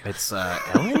 Elsie? It's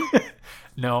Ellen?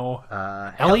 No.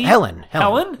 Ellie? Helen.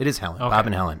 Helen? It is Helen. Okay. Bob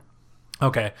and Helen.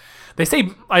 Okay. They say,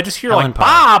 I just hear Helen like Parr.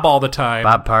 Bob all the time.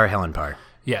 Bob Parr, Helen Parr.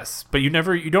 Yes, but you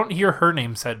don't hear her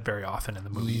name said very often in the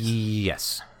movies.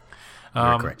 Yes.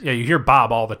 You're correct. Yeah, you hear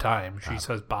Bob all the time. She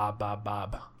says Bob, Bob,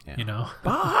 Bob. Yeah. You know?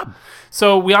 Bob.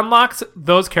 So we unlocked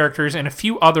those characters and a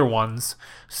few other ones.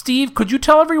 Steve, could you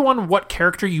tell everyone what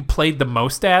character you played the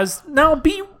most as? Now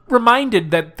be reminded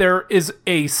that there is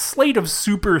a slate of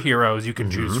superheroes you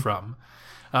can choose from.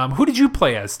 Who did you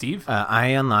play as, Steve? I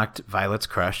unlocked Violet's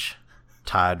crush,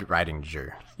 Todd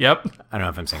Ridinger. Yep. I don't know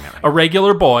if I'm saying that right. A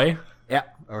regular boy. Yeah,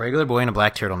 a regular boy in a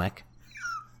black turtleneck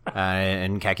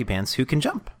and khaki pants who can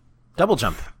jump. Double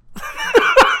jump.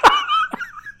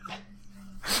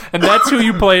 And that's who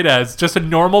you played as, just a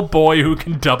normal boy who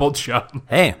can double jump.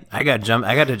 Hey, I got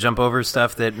to jump over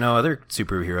stuff that no other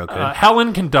superhero could.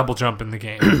 Helen can double jump in the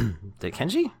game. Can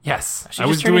she? Yes. She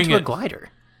was doing into a glider.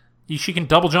 She can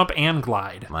double jump and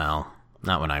glide. Well,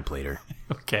 not when I played her.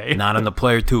 Okay. Not on the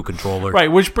Player 2 controller.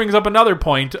 Right, which brings up another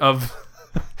point of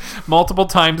multiple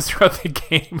times throughout the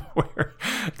game where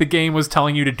the game was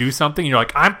telling you to do something. And you're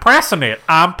like, I'm pressing it.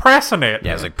 I'm pressing it.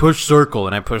 Yeah, it's like, push circle.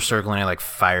 And I pushed circle and I like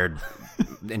fired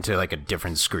into like a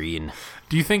different screen.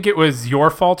 Do you think it was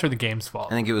your fault or the game's fault?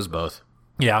 I think it was both.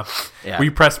 Yeah. Yeah.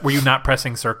 Were you not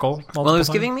pressing circle? Well, it was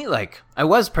giving me like, I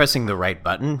was pressing the right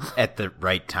button at the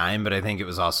right time, but I think it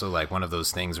was also like one of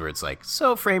those things where it's like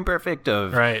so frame perfect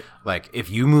of right. Like if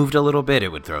you moved a little bit, it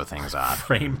would throw things off.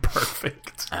 Frame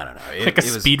perfect. I don't know. Like a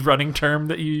speed running term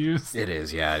that you use. It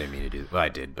is. Yeah, I didn't mean to do. Well, I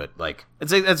did, but like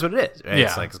it's like, that's what it is. Right? Yeah.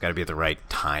 It's like it's got to be at the right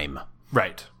time.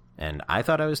 Right. And I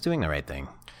thought I was doing the right thing.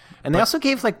 And they also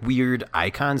gave like weird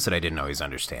icons that I didn't always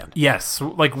understand. Yes,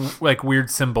 like weird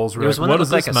symbols. There was one that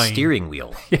was like a steering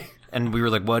wheel, and we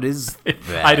were like, "What is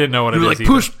that?" I didn't know what it was. is. Like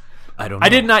push. I don't know. I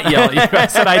did not yell at you. I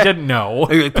said I didn't know.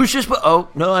 You're like, push this, but oh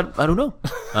no, I don't know.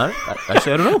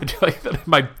 Actually, I don't know. I do like that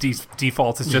my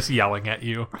default is just yelling at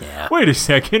you. Yeah. Wait a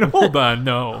second. Hold on.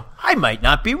 No. I might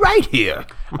not be right here.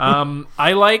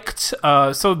 I liked.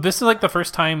 So this is like the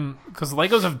first time because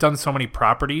Legos have done so many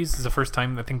properties. This is the first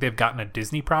time I think they've gotten a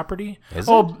Disney property. Is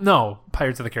it? No,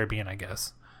 Pirates of the Caribbean, I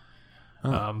guess.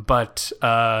 Oh.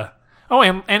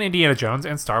 And Indiana Jones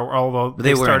and Star Wars. Although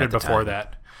they started before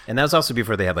that. And that was also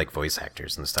before they had like voice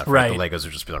actors and stuff. Right. The Legos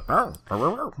would just be like, "Arr,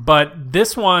 arr, arr." But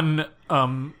this one,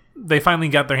 they finally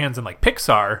got their hands in like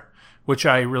Pixar, which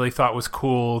I really thought was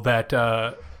cool. That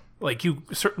like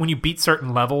when you beat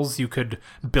certain levels, you could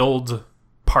build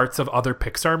parts of other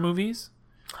Pixar movies.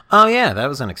 Oh yeah, that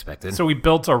was unexpected. So we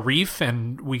built a reef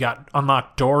and we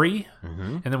unlocked Dory,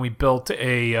 and then we built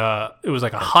it was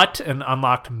like a hut and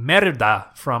unlocked Merida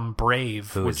from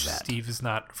Brave, which Steve is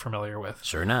not familiar with.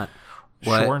 Sure not.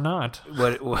 Sure not.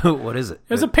 What is it?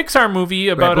 It's a Pixar movie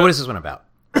about. But what is this one about?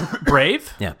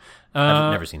 Brave? Yeah,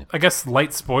 I've never seen it. I guess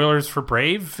light spoilers for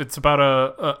Brave. It's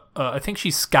about I think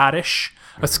she's Scottish,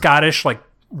 a Scottish like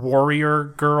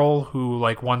warrior girl who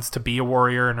like wants to be a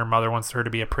warrior, and her mother wants her to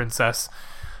be a princess,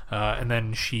 and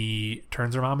then she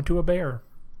turns her mom into a bear.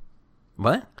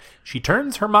 What? She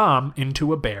turns her mom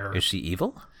into a bear. Is she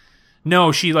evil?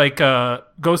 No, she like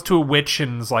goes to a witch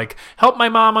and is like, help my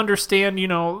mom understand,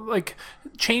 like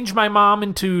change my mom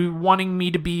into wanting me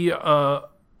to be a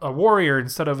warrior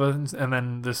instead of and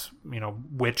then this,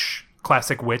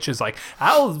 classic witch is like,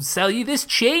 I'll sell you this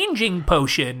changing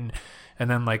potion.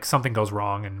 And then like something goes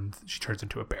wrong and she turns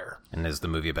into a bear. And is the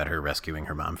movie about her rescuing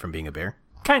her mom from being a bear?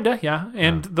 Kinda, yeah.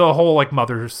 And the whole like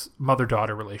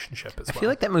mother-daughter relationship as well. I feel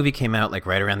like that movie came out like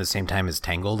right around the same time as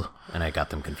Tangled, and I got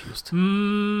them confused.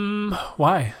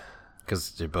 Why?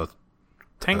 Because they're both...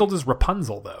 Tangled is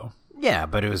Rapunzel, though. Yeah,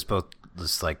 but it was both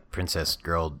just like princess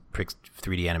girl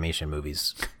 3D animation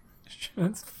movies.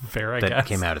 That's fair, I that guess.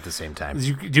 came out at the same time. Do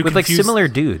you with like confuse- similar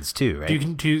dudes too, right? Do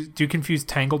you confuse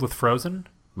Tangled with Frozen?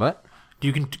 What? Do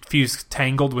you confuse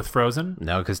Tangled with Frozen?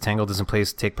 No, because Tangled doesn't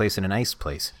take place in an ice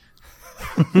place.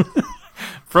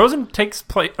 Frozen takes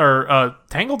place, or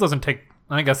Tangled doesn't take.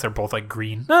 I guess they're both like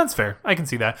green. No, that's fair. I can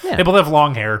see that. Yeah. They both have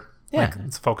long hair. Yeah. Like,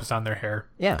 it's focused on their hair.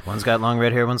 Yeah, one's got long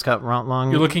red hair, one's got long.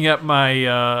 You're looking at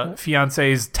my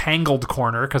fiance's Tangled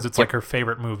corner because it's like her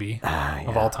favorite movie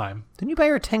of all time. Didn't you buy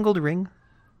her a Tangled ring?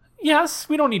 Yes,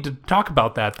 we don't need to talk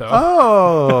about that though.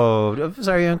 Oh,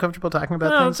 sorry, you're uncomfortable talking about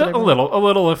No, things. it's a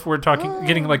little if we're talking,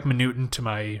 getting like minute into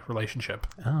my relationship.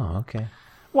 Oh, okay,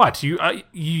 What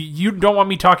you don't want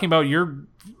me talking about your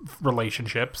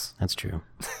relationships? that's true.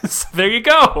 So there you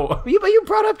go. But you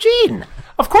brought up Gene.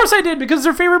 Of course I did because it's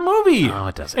her favorite movie. Oh,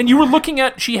 it doesn't And you were looking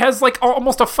at. She has like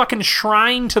almost a fucking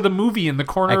shrine to the movie in the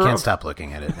corner. I can't stop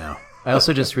looking at it now. I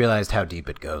also just realized how deep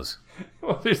it goes.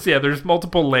 Well, there's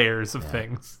multiple layers of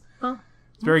things.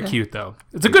 It's very cute though.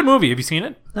 It's a good movie. Have you seen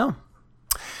it? No,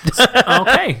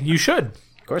 Okay, you should.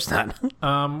 of course not.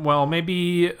 Well,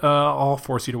 maybe I'll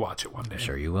force you to watch it one day.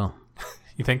 Sure, you will.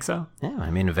 You think so? Yeah, I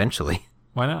mean, eventually.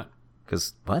 Why not?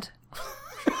 Because what?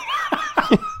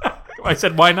 I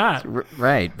said why not?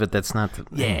 Right, but that's not the.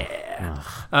 Yeah.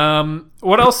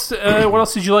 What else? What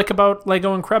else did you like about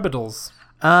Lego Incredibles?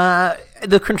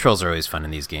 The controls are always fun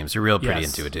in these games. They're real pretty Yes.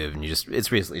 intuitive, and it's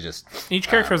basically just Each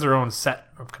character has their own set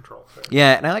of controls. Right?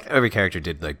 yeah. And I like how every character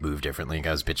did like move differently. And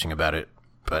I was bitching about it,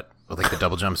 but with, like the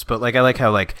double jumps. But like I like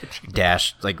how like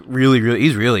Dash like really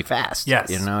he's really fast. Yes.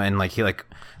 you know, and like he like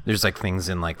there's like things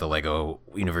in like the Lego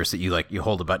universe that you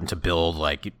hold a button to build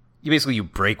like you basically you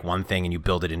break one thing and you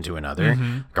build it into another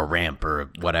like a ramp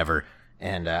or whatever.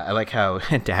 And I like how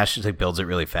Dash like builds it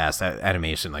really fast. That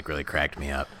animation like really cracked me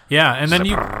up. Yeah, and then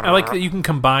I like that you can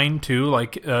combine too.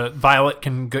 Like Violet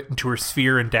can get into her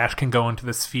sphere, and Dash can go into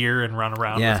the sphere and run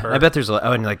around with her. I bet there's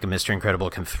and like the Mr.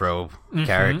 Incredible can throw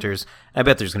characters. I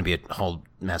bet there's going to be a whole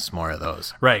mess more of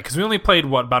those. Right, because we only played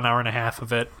about an hour and a half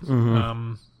of it,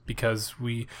 because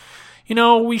we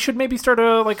should maybe start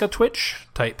a Twitch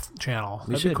type channel.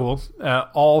 That'd be cool.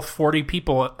 All 40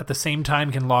 people at the same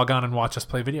time can log on and watch us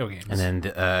play video games. And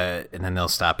then they'll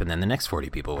stop, and then the next 40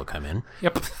 people will come in.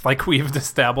 Yep, like we've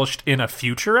established in a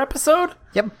future episode.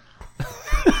 Yep.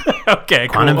 Okay,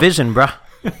 Quantum cool. Vision, bruh.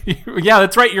 Yeah,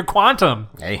 that's right. You're Quantum.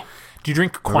 Hey. Do you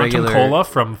drink Quantum regular- Cola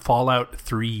from Fallout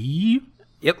 3?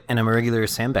 Yep. And I'm a regular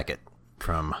Sam Beckett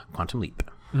from Quantum Leap.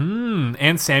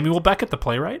 And Samuel Beckett, the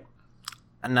playwright?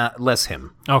 Not less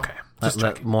him. Okay, just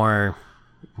checking. More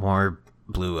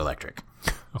blue electric.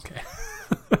 Okay.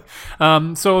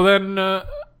 So then,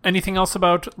 anything else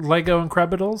about Lego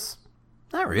Incredibles?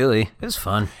 Not really. It was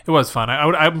fun. It was fun.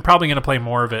 I'm probably going to play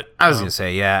more of it. I was gonna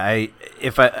say, yeah.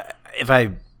 If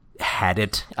I had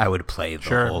it, I would play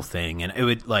the whole thing, and it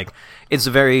would it's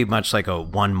very much like a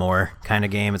one more kind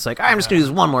of game. It's like I'm just gonna do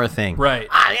this one more thing, Right.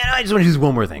 I just want to do this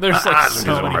one more thing. There's I just wanna do so this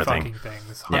one many more fucking thing.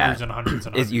 things. Hundreds and hundreds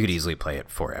and hundreds. You could easily play it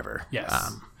forever.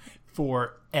 Yes.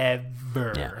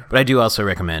 Forever. Yeah. But I do also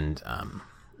recommend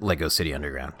Lego City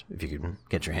Underground if you can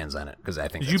get your hands on it, because I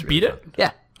think Did that's you really beat fun. it?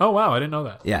 Yeah. Oh, wow. I didn't know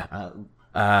that. Yeah.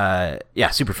 Yeah.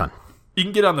 Super fun. You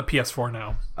can get it on the PS4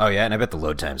 now. Oh yeah, and I bet the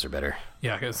load times are better.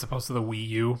 Yeah, as opposed to the Wii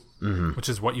U, which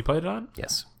is what you played it on.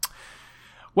 Yes.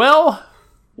 Well,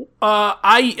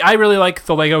 I really like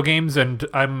the Lego games, and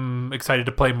I'm excited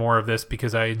to play more of this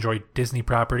because I enjoy Disney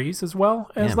properties as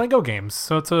well as Lego games.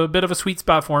 So it's a bit of a sweet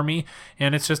spot for me,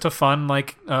 and it's just a fun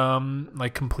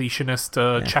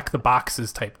completionist check the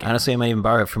boxes type game. Honestly, I might even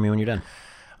borrow it from you when you're done.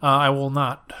 I will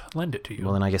not lend it to you.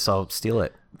 Well, then I guess I'll steal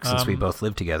it since we both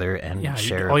live together and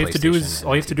share. All you have to do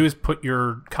PlayStation is put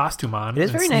your costume on. It is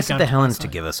and very sneak nice of onto the Helens side. to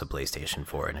give us a PlayStation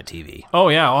 4 and a TV. Oh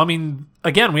yeah, well, I mean,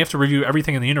 again, we have to review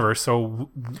everything in the universe. So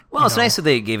Well, it's nice that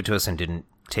they gave it to us and didn't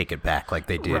take it back like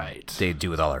they did. Right. They do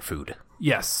with all our food.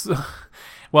 Yes.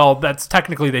 Well, that's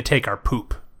technically they take our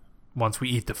poop once we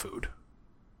eat the food.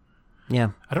 Yeah,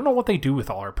 I don't know what they do with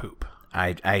all our poop.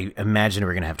 I imagine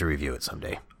we're gonna have to review it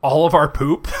someday. All of our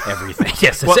poop? Everything.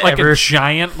 Yes. What, like a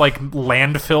giant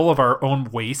landfill of our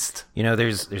own waste? You know,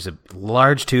 there's a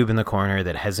large tube in the corner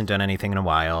that hasn't done anything in a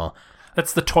while.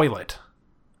 That's the toilet.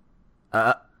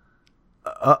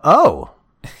 Oh.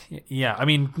 Yeah, I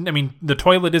mean, the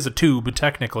toilet is a tube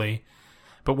technically,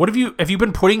 but what have you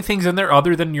been putting things in there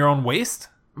other than your own waste?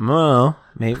 Well,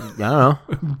 maybe I don't know.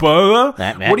 What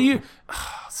That- do you,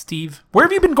 Steve? Where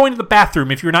have you been going to the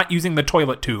bathroom if you're not using the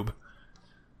toilet tube?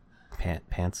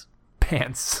 Pants.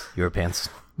 Pants. Your pants.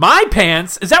 My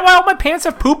pants? Is that why all my pants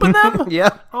have poop in them? Yeah.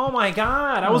 Oh my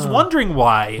god! I was wondering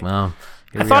why. Well,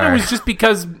 I thought it was just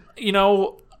because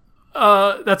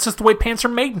That's just the way pants are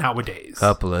made nowadays.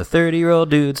 Couple of 30-year-old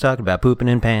dudes talking about pooping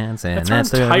in pants, and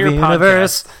that's our the entire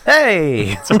universe.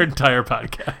 Hey! It's our entire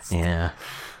podcast. Yeah.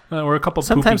 We're a couple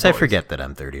Sometimes poopy I boys. forget that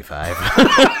I'm 35.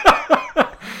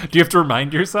 Do you have to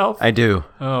remind yourself? I do.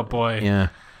 Oh, boy. Yeah.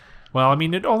 Well, I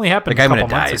mean, it only happened Like, a I'm couple going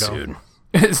to die months ago.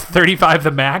 soon. Is 35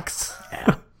 the max?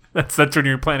 Yeah. That's when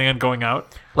you're planning on going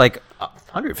out? Like,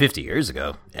 150 years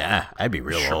ago. Yeah, I'd be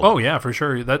real old. Oh, yeah, for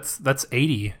sure. That's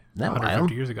 80. Isn't that 150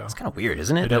 wild? years ago. It's kind of weird,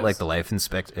 isn't it? It That, is. like, the life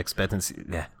expectancy...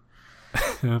 Yeah.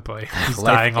 Oh, boy. He's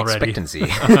Life dying already. expectancy.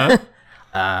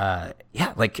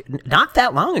 Yeah, like, not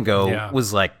that long ago Yeah.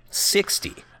 was, like,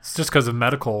 60. It's just because of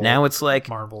medical Now it's, like,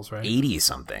 marvels, right?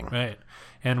 80-something. Right.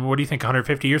 And what do you think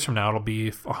 150 years from now it'll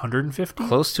be 150?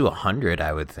 Close to 100,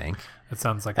 I would think. That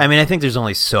sounds like I mean, I think there's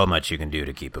only so much you can do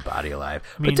to keep a body alive.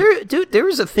 mean- But there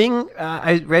was a thing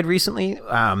I read recently.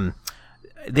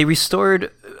 They restored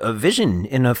a vision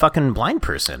in a fucking blind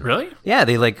person. Really? Yeah,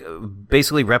 they like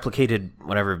basically replicated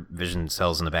whatever vision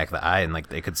cells in the back of the eye, and like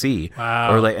they could see.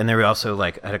 Wow. Or like, and they were also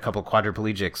like had a couple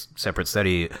quadriplegics. Separate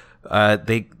study.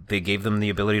 They gave them the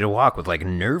ability to walk with like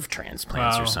nerve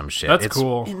transplants Wow. or some shit. That's It's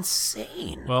cool.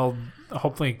 Insane. Well,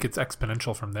 hopefully it gets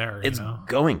exponential from there. It's you know?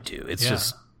 going to. It's Yeah.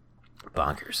 just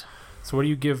bonkers. So what do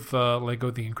you give Lego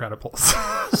The Incredibles?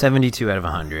 72 out of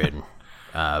 100.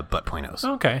 Butt pointos.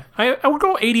 Okay. I would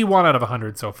go 81 out of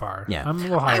 100 so far. Yeah, I'm a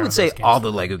little higher I on would say those games. all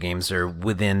the Lego games are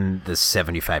within the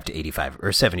 75 to 85,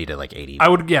 or 70 to like 80. I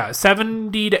would,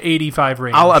 70 to 85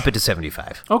 range. I'll up it to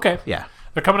 75. Okay. Yeah,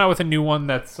 They're coming out with a new one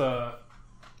that's the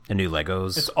new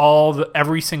Legos. it's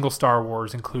every single Star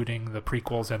Wars, including the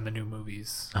prequels and the new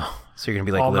movies. So you're gonna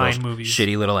be like all little 9 movies.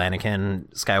 shitty little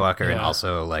Anakin Skywalker, and Yeah.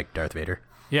 also like Darth Vader.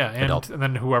 Yeah, and Adult.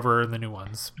 then whoever in the new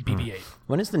ones, BB-8.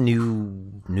 When is the new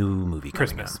movie coming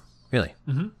Christmas. out? Really?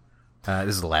 Mm-hmm.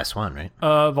 This is the last one, right?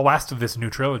 The last of this new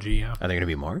trilogy. Yeah, Are there gonna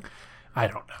be more? I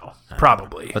don't know.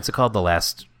 Probably. What's it called? The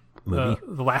last movie?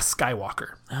 The Last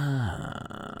Skywalker.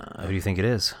 Who do you think it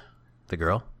is? The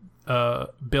girl?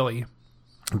 Billy.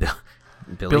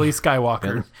 Billy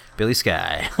Skywalker. Billy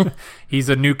Sky. He's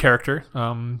a new character.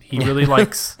 He really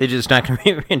likes They're just not going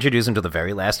to introduce him to the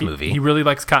very last movie. he really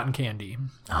likes cotton candy.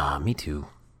 Me too.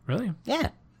 Really? Yeah.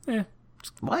 Eh,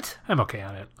 What? I'm okay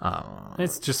on it. Oh.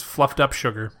 It's just fluffed up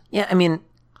sugar. Yeah, I mean,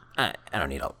 I don't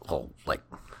need a whole, like,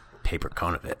 paper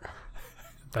cone of it.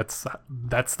 That's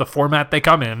the format they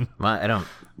come in. Well, I don't,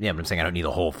 yeah, but I'm saying I don't need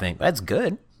a whole thing. That's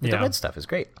good. The Yeah. red stuff is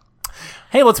great.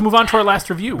 Hey, let's move on to our last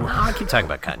review. Oh, I keep talking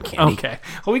about cotton candy. Okay.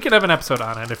 Well, we could have an episode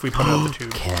on it if we put out the two.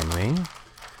 Can we?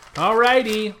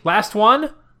 Alrighty. Last one.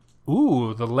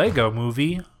 Ooh, the Lego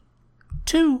Movie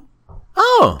 2.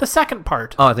 Oh! The second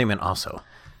part. Oh, I think I meant also.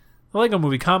 The Lego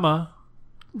Movie, comma,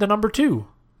 the number 2.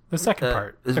 The second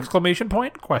part. is- Exclamation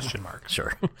point? Question mark.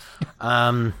 Sure.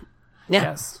 Yeah.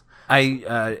 Yes.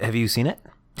 Have you seen it?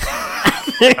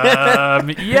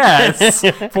 Yes.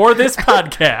 For this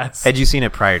podcast. Had you seen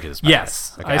it prior to this podcast?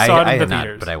 Yes. Okay. I saw it in I the had not,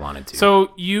 theaters. but I wanted to.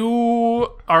 So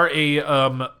you are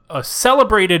a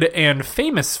celebrated and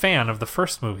famous fan of the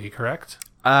first movie, correct?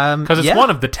 Because it's one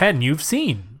of the 10 you've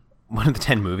seen. One of the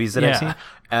 10 movies that I've Yeah. seen.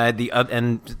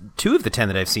 And 2 of the 10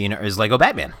 that I've seen is Lego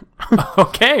Batman.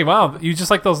 Okay, wow. You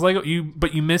just like those Lego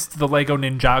but you missed the Lego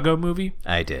Ninjago movie?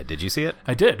 I did. Did you see it?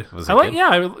 I did. Was I it like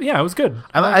good? yeah, it was good.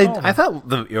 liked all of I them. thought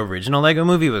the original Lego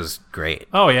movie was great.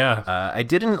 Oh yeah. I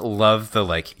didn't love the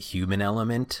like human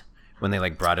element when they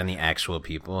like brought in the actual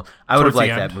people. I would have Towards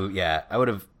the liked that end. movie. Yeah, I would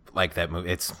have liked that movie.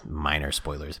 It's minor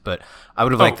spoilers, but I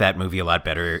would have liked that movie a lot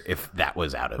better if that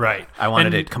was out of it. Right. I wanted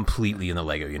And- it completely in the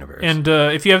Lego universe. And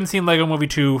if you haven't seen Lego Movie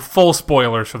 2, full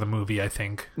spoilers for the movie, I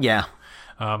think. yeah,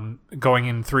 Going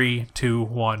in 3, 2,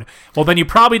 1. Well, then you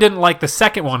probably didn't like the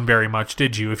second one very much,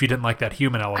 did you? If you didn't like that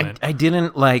human element. I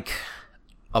didn't like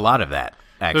a lot of that.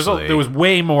 Actually, There was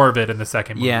way more of it in the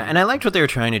second movie. yeah, and I liked what they were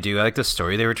trying to do. I liked the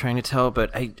story they were trying to tell, but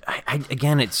I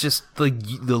again, it's just the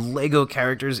Lego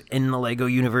characters in the Lego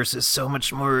universe is so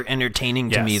much more entertaining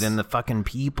to me Yes. than the fucking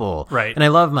people. Right. And I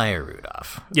love Maya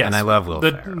Rudolph. Yes. And I love Will the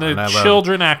Ferrell. The and I love,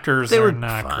 children actors they are were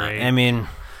not fine. great. I mean,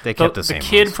 they kept the the same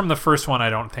kid ones. from the first one,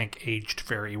 I don't think aged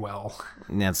very well.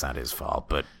 That's not his fault,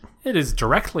 but It is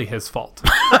directly his fault.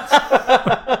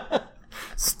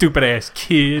 Stupid ass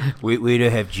kid. we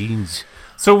don't have genes.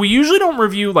 So we usually don't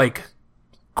review like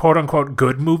quote unquote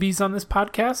good movies on this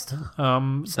podcast.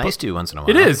 It's nice to once in a while.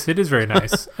 It is very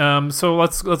nice. So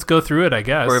let's go through it, I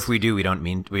guess. Or if we do, we don't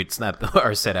mean it's not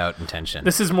our set out intention.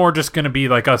 This is more just going to be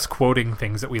like us quoting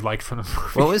things that we liked from the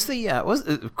movie. What was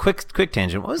the quick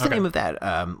tangent? What was the name of that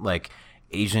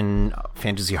Asian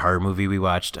fantasy horror movie we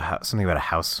watched, something about a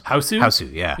house.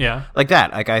 Hausu? Yeah. Yeah. Like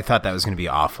that. Like I thought that was going to be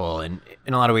awful, and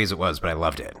in a lot of ways it was, but I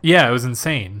loved it. Yeah, it was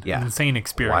insane. Yeah. An insane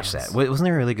experience. Watch that. Wasn't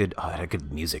there really good? Oh, it had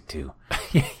good music too.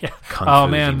 Yeah. Kung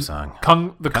Fu man, theme song.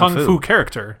 Kung Fu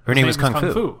character. Her His name was Kung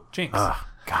Fu. Jinx. Oh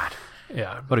God,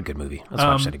 Yeah. what a good movie. Let's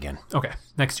watch that again. Okay,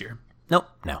 next year, Nope.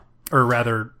 No. or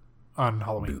rather, on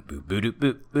Halloween. Boop, boop, boop,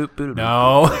 boop, boop, boop,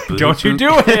 No, boop, don't you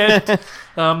boop. do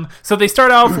it. So they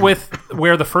start off with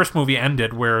where the first movie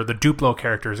ended, where the Duplo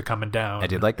characters are coming down. I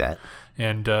did like that.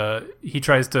 And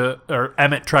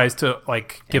Emmett tries to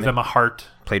like give them a heart.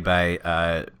 Played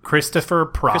by Christopher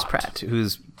Pratt. Chris Pratt,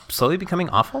 who's slowly becoming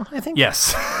awful, I think.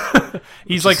 Yes.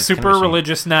 He's like is super kind of a shame.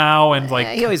 religious now, and like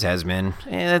Yeah, he always has been.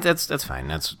 That's fine.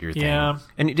 That's your thing. Yeah.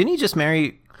 And didn't he just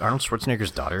marry Arnold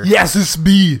Schwarzenegger's daughter? Yes, it's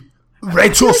me,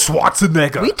 Rachel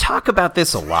Schwarzenegger. We talk about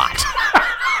this a lot.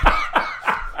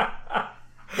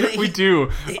 we do.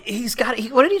 He's got.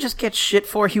 What did he just get shit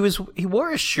for? He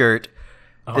wore a shirt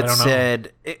I that don't know.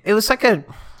 said it was like a.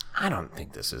 I don't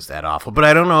think this is that awful, but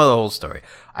I don't know the whole story.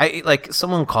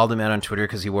 Someone called him out on Twitter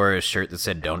because he wore a shirt that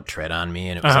said "Don't tread on me,"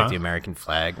 and it was like the American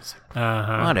flag. It's like,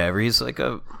 whatever. He's like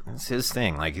it's his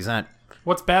thing. Like he's not.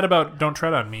 What's bad about "Don't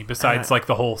Tread on Me" besides like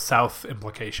the whole South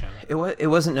implication? It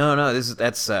wasn't. No.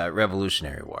 That's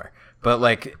Revolutionary War. But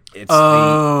like it's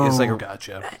like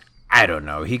gotcha. I don't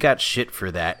know. He got shit for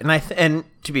that, and and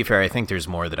to be fair, I think there's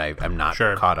more that I'm not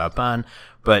Sure. caught up on.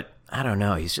 But I don't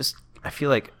know. He's just. I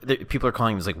feel like people are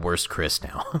calling him like worst Chris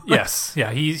now. Yes, yeah,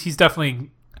 he's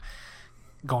definitely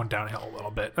going downhill a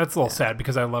little bit. That's a little sad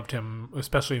because I loved him,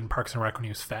 especially in Parks and Rec when he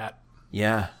was fat.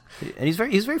 Yeah, and he's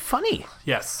very funny.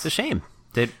 Yes. It's a shame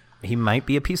that he might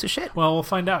be a piece of shit. Well, we'll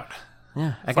find out.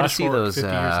 Yeah, I gotta Flash see forward those. 50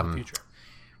 years in the future.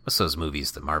 What's those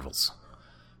movies? The Marvels,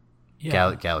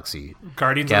 Yeah. Galaxy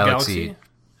Guardians of the Galaxy.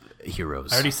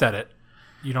 Heroes. I already said it.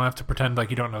 You don't have to pretend like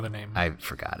you don't know the name. I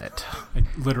forgot it. I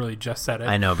literally just said it.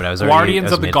 I know, but I was already. Guardians I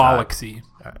was of the mid-thought. Galaxy.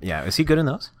 Yeah, is he good in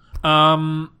those?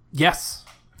 Yes.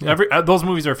 Those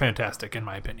movies are fantastic in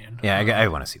my opinion. Yeah, I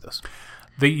want to see those.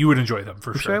 You would enjoy them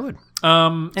for Sure, I sure. would.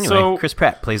 Anyway, Anyway, Chris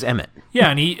Pratt plays Emmett. yeah,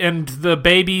 and the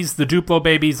babies, the Duplo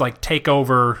babies, like take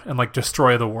over and like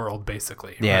destroy the world,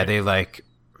 basically. Yeah, right? they like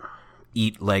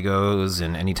eat Legos,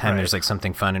 and anytime Right. there's like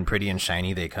something fun and pretty and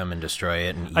shiny, they come and destroy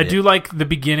it and eat I it. do like the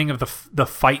beginning of the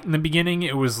fight. In the beginning,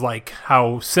 it was like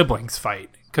how siblings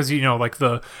fight because like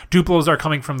the Duplos are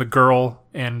coming from the girl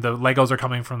and the Legos are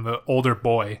coming from the older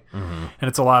boy, and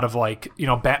it's a lot of like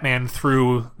Batman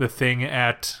threw the thing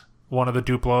at one of the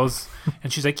Duplos,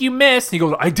 and she's like, "You missed." And he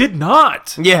goes, "I did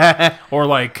not." Yeah, Or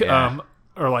like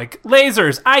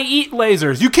lasers. I eat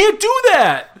lasers. You can't do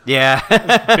that. yeah,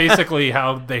 Basically,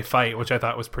 how they fight, which I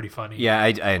thought was pretty funny. yeah.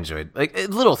 I enjoyed like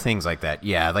little things like that.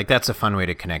 Yeah, like that's a fun way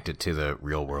to connect it to the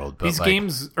real world. But These like,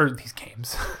 games,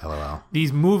 LOL.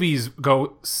 these movies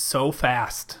go so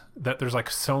fast that there's like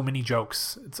so many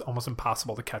jokes. It's almost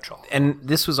impossible to catch all. And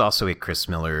this was also a Chris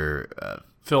Miller,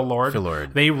 Phil Lord. Phil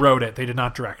Lord. They wrote it. They did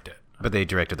not direct it. but they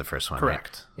directed the first one. right?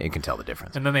 Correct. Yeah, you can tell the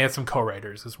difference. And then they had some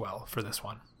co-writers as well for this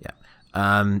one. Yeah.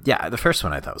 Yeah, the first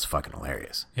one I thought was fucking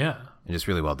hilarious. Yeah. And just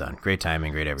really well done. Great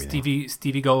timing, great everything.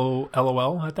 Stevie go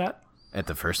LOL at that? At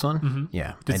the first one? Mm-hmm.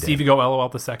 Yeah. I Did Stevie go LOL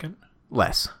at the second?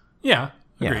 Less. Yeah.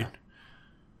 Agreed.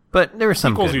 But there were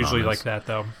some Sequels good usually moments. like that,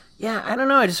 though. Yeah, I don't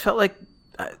know. I just felt like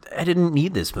I didn't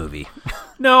need this movie.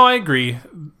 No, I agree.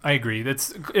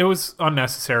 It was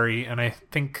unnecessary, and I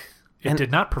think it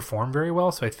did not perform very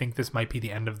well, so I think this might be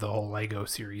the end of the whole Lego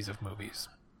series of movies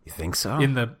You think so?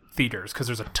 in the theaters, because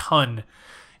there's a ton.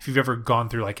 If you've ever gone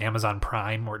through like Amazon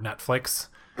Prime or Netflix,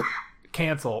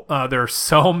 cancel. There are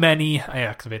so many. I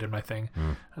activated my thing.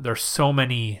 There's so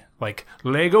many like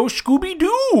Lego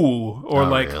Scooby-Doo or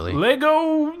like really?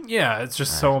 Lego. Yeah, it's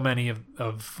just so many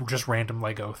of just random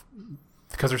Lego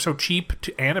because they're so cheap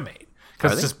to animate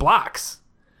because Are it's they? just blocks.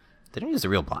 They don't use the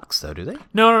real blocks, though, do they?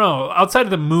 No. Outside of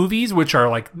the movies, which are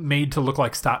like made to look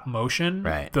like stop motion,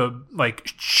 Right. The like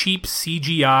cheap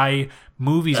CGI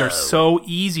movies are so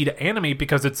easy to animate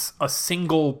because it's a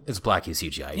single. It's blocky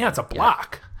CGI. Yeah, it's a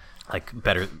block. Like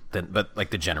better than, but like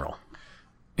the general.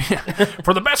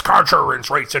 For the best car insurance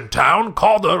rates in town,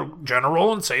 call the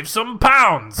general and save some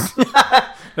pounds.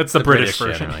 That's the British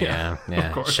version. general, yeah.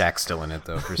 Of course. Shaq's still in it,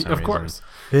 though, for some Of reason. course.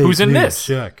 Who's in this?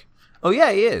 Shaq. Oh,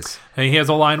 yeah, he is. And he has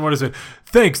a line. What is it?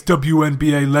 Thanks,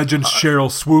 WNBA legend Cheryl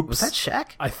Swoops. Was that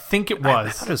Shaq? I think it I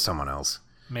was. thought it was someone else.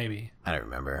 Maybe. I don't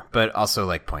remember. But also,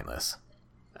 like, pointless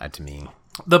to me.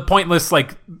 The pointless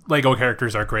like Lego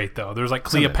characters are great though. There's like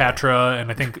Cleopatra,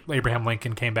 and I think Abraham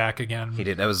Lincoln came back again. He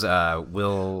did. That was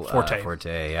Will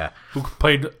Forte, yeah. Who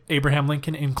played Abraham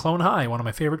Lincoln in Clone High, one of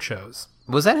my favorite shows.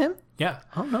 Was that him? Yeah.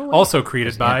 Oh, no way. Also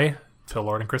created by Phil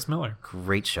Lord and Chris Miller.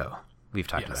 Great show. We've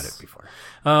talked about it before.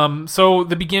 So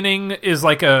the beginning is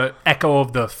like a echo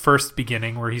of the first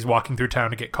beginning where he's walking through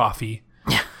town to get coffee.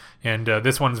 Yeah. And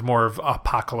this one's more of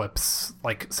apocalypse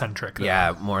like centric.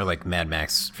 Yeah, more like Mad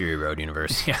Max Fury Road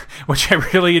universe. Yeah, which I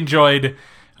really enjoyed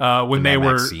when they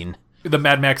were scene. The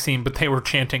Mad Max scene, but they were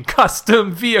chanting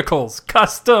custom vehicles.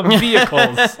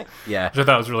 Yeah, which I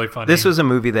thought was really funny. This was a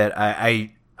movie that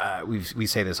we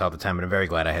say this all the time, but I'm very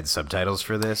glad I had subtitles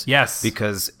for this. Yes,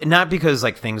 because not because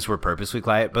like things were purposely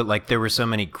quiet, but like there were so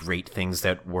many great things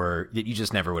that you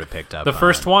just never would have picked up. The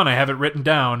first one I have it written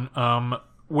down.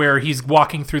 Where he's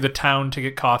walking through the town to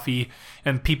get coffee,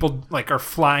 and people like are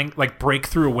flying, like break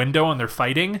through a window and they're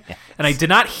fighting. Yes. And I did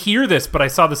not hear this, but I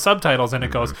saw the subtitles, and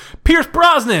it goes, Pierce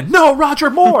Brosnan, no, Roger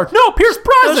Moore, no, Pierce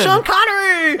Brosnan, no, Sean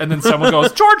Connery. And then someone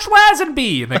goes, George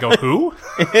Lazenby, and they go, who?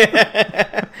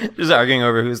 Just arguing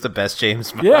over who's the best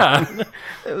James Bond. Yeah,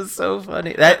 it was so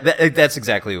funny. That's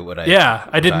exactly what I. Yeah,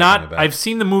 I did not. About. I've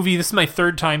seen the movie. This is my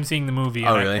third time seeing the movie.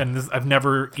 Oh, really? I've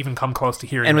never even come close to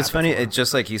hearing. And what's before. funny, it,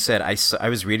 just like you said, I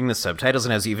was reading the subtitles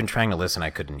and I was even trying to listen.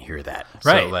 I couldn't hear that.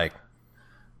 Right. So, like,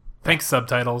 thanks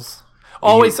subtitles. We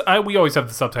always have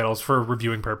the subtitles for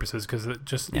reviewing purposes because it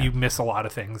just you miss a lot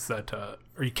of things that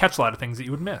or you catch a lot of things that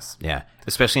you would miss. Yeah,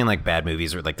 especially in like bad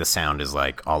movies where like the sound is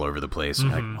like all over the place. Mm-hmm.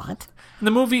 You're like, what? And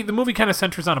the movie kind of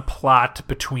centers on a plot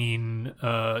between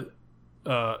Emmett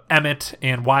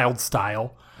and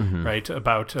Wildstyle, right?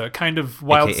 About kind of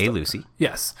Wild, AKA Lucy.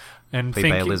 Yes, and played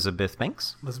by Elizabeth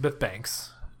Banks.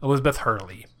 Elizabeth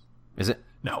Hurley. Is it?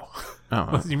 No.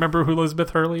 Oh. You remember who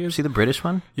Elizabeth Hurley is? Is she the British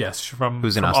one? Yes, from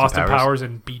Who's in Austin Powers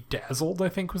and Bedazzled, I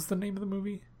think was the name of the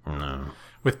movie. No.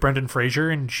 With Brendan Fraser,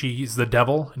 and she's the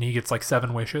devil, and he gets like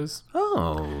 7 wishes.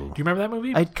 Oh. Do you remember that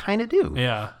movie? I kind of do.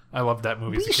 Yeah, I loved that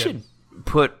movie as a kid. Should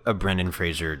put a Brendan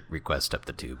Fraser request up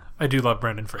the tube. I do love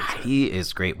Brendan Fraser. He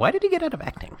is great. Why did he get out of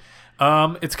acting?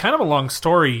 It's kind of a long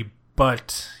story,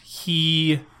 but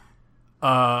he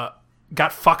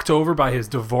got fucked over by his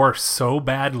divorce so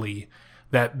badly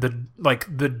that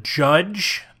the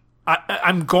judge.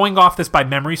 I'm going off this by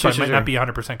memory, so I might not be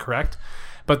 100% correct.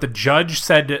 But the judge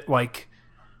said like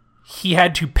he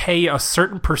had to pay a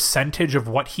certain percentage of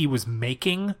what he was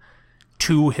making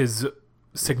to his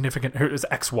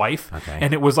ex-wife,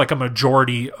 and it was like a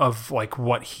majority of like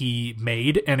what he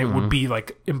made, and it would be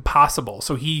like impossible.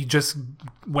 So he just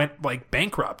went like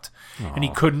bankrupt, and he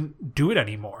couldn't do it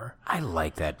anymore. I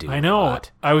like that dude. I know. A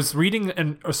lot. I was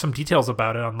reading some details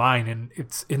about it online, and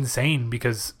it's insane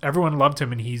because everyone loved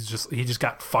him, and he just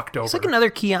got fucked over. It's like another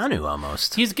Keanu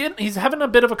almost. He's having a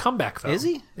bit of a comeback though. Is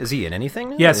he? Is he in anything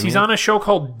now? Yes, he's on a show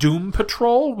called Doom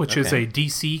Patrol, which is a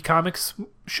DC Comics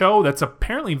show that's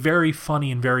apparently very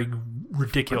funny and very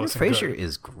ridiculous. Brendan Fraser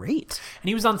is great, and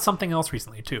he was on something else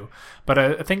recently too. But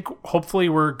I think hopefully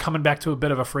we're coming back to a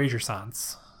bit of a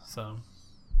Fraser-sance. So,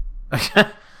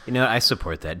 you know, I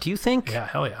support that. Do you think? Yeah,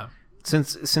 hell yeah.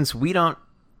 Since we don't,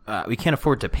 we can't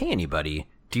afford to pay anybody.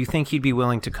 Do you think he'd be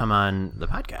willing to come on the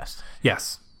podcast?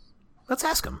 Yes. Let's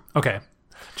ask him. Okay.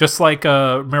 Just like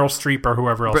Meryl Streep or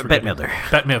whoever else. Bette Midler.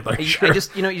 Bette Midler. Sure.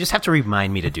 You just have to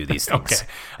remind me to do these things. Okay.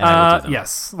 And I will do them.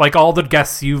 Yes. Like all the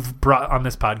guests you've brought on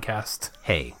this podcast.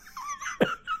 Hey.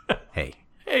 Hey.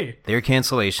 Their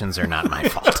cancellations are not my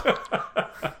fault.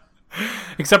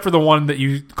 Except for the one that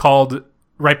you called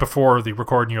right before the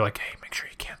recording. You're like, hey, make sure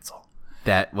you cancel.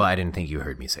 Well, I didn't think you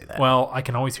heard me say that. Well, I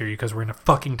can always hear you because we're in a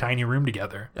fucking tiny room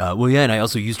together. Well, yeah, and I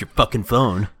also used your fucking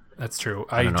phone. That's true.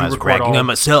 I was bragging on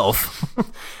myself.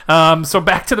 So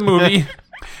back to the movie.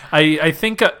 I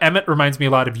think Emmett reminds me a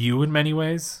lot of you in many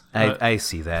ways. I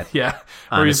see that. Yeah.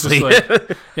 Honestly. Where he's just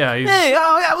like, yeah. Hey,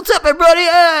 what's up, everybody?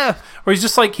 Yeah. Where he's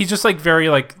just like very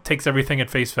like takes everything at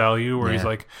face value. Where he's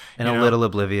like, and a little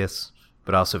oblivious,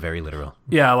 but also very literal.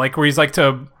 Yeah, like where he's like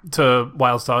to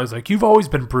Wildstyle, he's like, you've always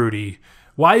been broody.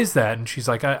 Why is that? And she's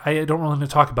like, I don't want to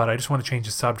talk about it. I just want to change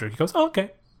the subject. He goes, oh,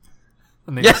 okay.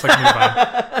 And they just like move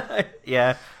on.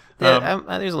 Yeah.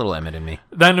 There's a little Emmett in me.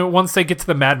 Then once they get to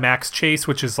the Mad Max chase,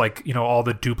 which is like, all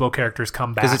the Duplo characters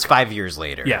come back. Because it's 5 years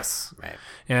later. Yes. Right.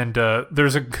 And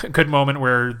there's a good moment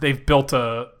where they've built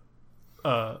a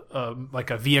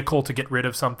vehicle to get rid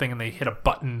of something, and they hit a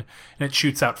button and it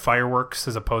shoots out fireworks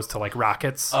as opposed to like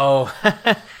rockets. Oh.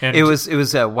 And it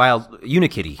was a wild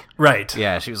Unikitty. Right.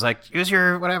 Yeah, she was like, use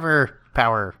your whatever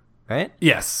power. right?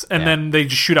 Yes, and Yeah. then they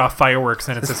just shoot off fireworks,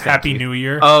 and it says "Happy New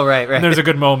Year." Oh, right. And there's a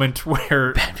good moment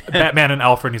where Batman and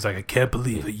Alfred, he's like, "I can't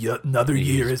believe another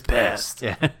year has passed."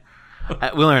 Yeah.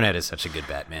 Will Arnett is such a good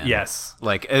Batman. Yes,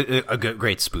 Like a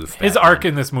great spoof. his Batman. arc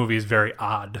in this movie is very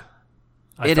odd.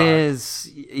 It is.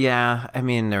 Yeah. I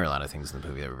mean, there were a lot of things in the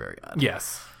movie that were very odd.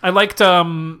 Yes, I liked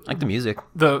Like the music.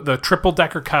 the triple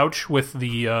decker couch with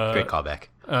the Great callback.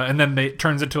 and then it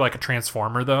turns into like a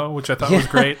transformer though, which I thought was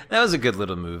great. That was a good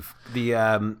little move.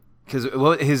 The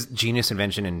because his genius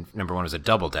invention in number 1 was a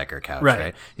double decker couch, Right.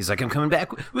 right? He's like, I'm coming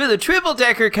back with a triple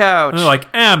decker couch. And they're like,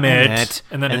 Emmett. Emmett.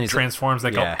 And then And it he's transforms.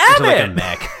 They go, yeah, into like a Emmett!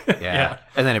 mech. Yeah. Yeah.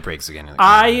 And then it breaks again. Like,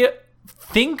 I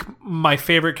think my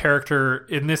favorite character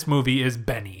in this movie is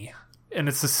Benny. And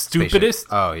it's the stupidest,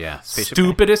 Oh yeah, Spaceship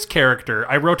stupidest character.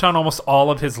 I wrote down almost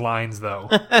all of his lines, though.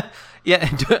 Yeah,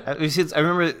 I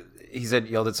remember he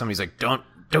yelled at somebody. He's like, "Don't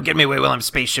get me away while I'm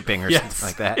spaceshipping" or Yes.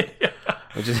 something like that.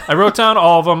 Which is I wrote down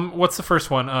all of them. What's the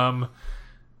first one?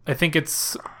 I think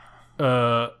it's...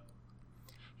 I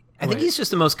think he's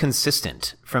just the most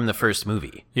consistent from the first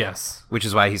movie, yes. which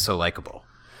is why he's so likable.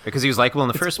 Because he was likable in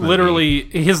the first movie. Literally,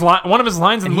 one of his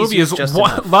lines in the And he's movie is, used just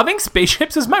enough. "Loving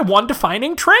spaceships is my one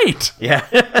defining trait." Yeah,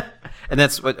 and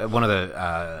that's what one of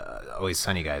the Always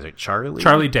Sunny guys, right?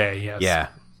 Charlie Day, yes. Yeah,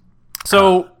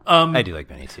 So, I do like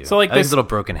Benny too. So, like I like this- his little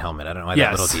broken helmet. I don't know why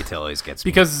Yes. that little detail always gets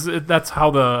me. because that's how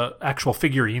the actual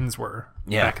figurines were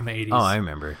back in the 80s. Oh, I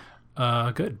remember.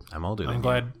 Good. I'm older than I'm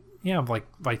glad. Yeah, I'm like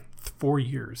 4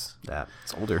 years.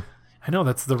 It's older. I know,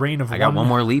 that's the reign of I got one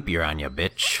more leap year on you,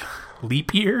 bitch.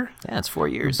 leap year? Yeah, it's 4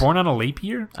 years. Born on a leap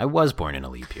year? I was born in a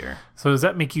leap year. So does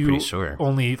that make you Pretty sure.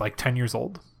 only like 10 years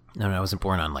old? No, I wasn't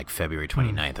born on like February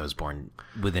 29th. I was born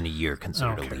within a year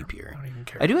considered a care. leap year. I don't even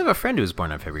care. I do have a friend who was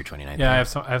born on February 29th. Yeah, I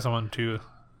have someone too.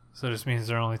 So it just means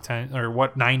they're only 10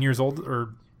 or 9 years old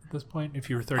or at this point if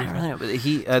you were 35. I don't know, but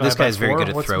this by guy's very 4? good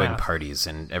at What's throwing math? parties,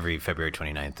 and every February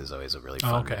 29th is always a really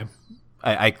fun. Oh, okay.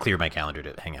 I clear my calendar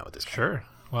to hang out with this guy. Sure.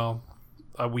 Well,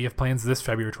 we have plans this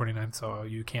February 29th, so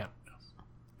you can't.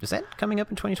 Is that coming up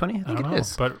in 2020? I I think don't it know,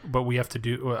 is. but we have to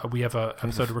do. We have a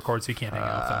episode to record, so you can't hang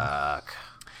out with them. Fuck.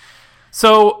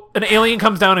 So an alien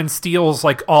comes down and steals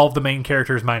like all of the main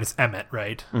characters minus Emmett,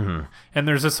 right? Mm-hmm. And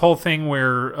there's this whole thing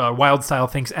where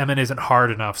Wildstyle thinks Emmett isn't hard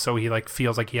enough, so he like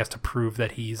feels like he has to prove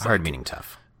that he's Hard meaning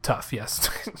tough. tough. Yes.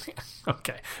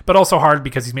 Okay, but also hard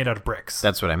because he's made out of bricks.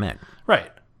 That's what I meant.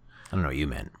 Right. I don't know what you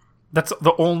meant. That's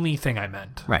the only thing I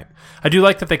meant. Right. I do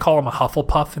like that they call him a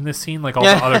Hufflepuff in this scene, like all the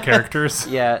other characters.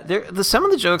 Yeah, some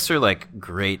of the jokes are like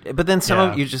great, but then some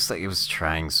Yeah. of you just like it was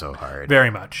trying so hard. Very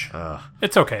much.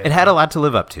 It's okay. It had a lot to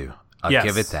live up to. I'll Yes.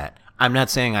 give it that. I'm not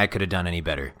saying I could have done any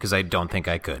better because I don't think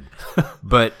I could.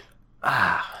 But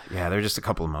yeah, there are just a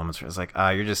couple of moments where it's like,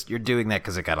 you're doing that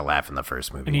because it got a laugh in the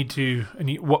first movie.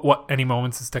 Any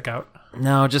moments that stick out?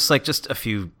 No, just a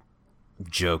few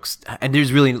jokes, and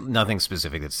there's really nothing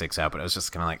specific that sticks out. But I was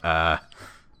just kind of like,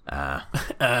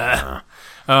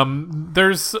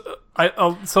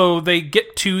 So they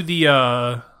get to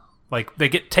the they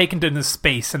get taken into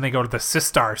space and they go to the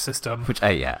Sistar system, which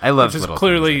I love. which is little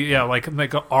clearly things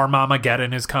like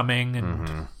Armageddon is coming,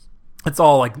 and it's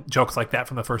all like jokes like that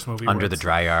from the first movie. Under where the it's-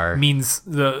 Dryar. means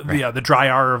the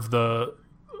Dryar of the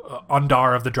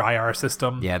Undar of the Dryar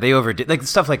system. Yeah, they overdid like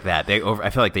stuff like that. I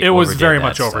feel like they. It was overdid very that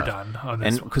much stuff. overdone on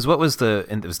this. And because what was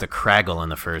it was the Craggle in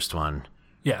the first one,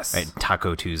 Yes. right?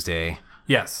 Taco Tuesday,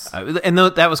 Yes. and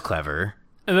that was clever.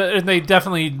 And they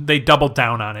doubled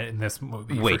down on it in this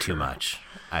movie. Way for too sure. much,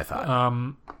 I thought.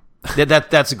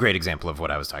 That's a great example of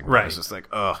what I was talking about. Right. It's just like,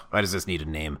 oh, why does this need a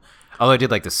name? Although I did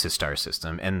like the Sistar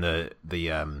system and the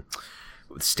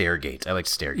Stairgate. I liked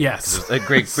Stairgate. Yes. It was a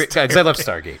great because I love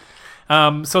Stargate.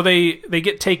 So they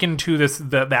get taken to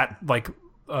that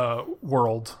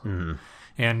world,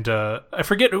 and I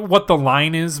forget what the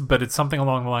line is, but it's something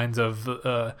along the lines of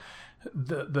the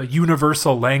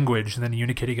universal language. And then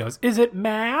Unikitty goes, "Is it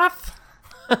math?"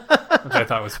 Which I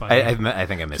thought was funny. I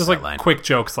think I missed Just that like line. quick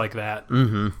jokes like that.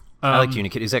 I like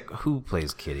Unikitty. Is that who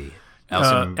plays Kitty?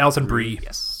 Alison Brie.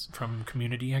 Yes. From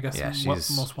Community, I guess. Yeah, is she's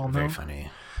most well known. very funny.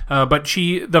 But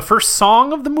the first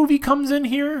song of the movie comes in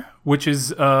here, which is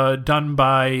done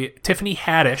by Tiffany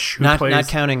Haddish, who Not plays.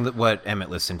 counting what Emmett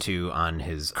listened to on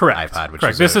his Correct. iPod, which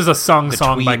Correct. is This is a song the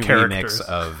by tween characters. remix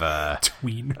of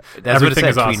Tween. that's Everything what it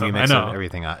is said, awesome. tween remix I know. of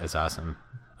everything is awesome.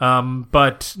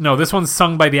 But no, this one's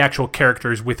sung by the actual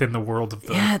characters within the world of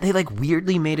the. Yeah, they like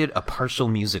weirdly made it a partial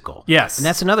musical. Yes. And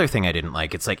that's another thing I didn't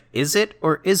like. It's like, is it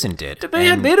or isn't it? They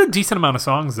had a decent amount of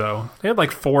songs though. They had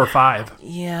like 4 or 5.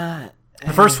 Yeah.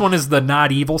 The first one is the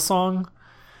Not Evil song,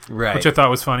 Right. which I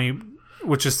thought was funny,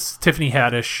 which is Tiffany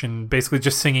Haddish and basically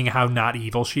just singing how not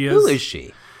evil she is. Who is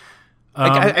she?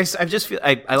 Like I just feel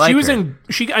I like She was her.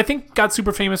 I think got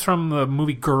super famous from the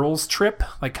movie Girls Trip,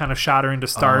 like kind of shot her into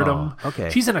stardom. Oh, okay.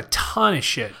 She's in a ton of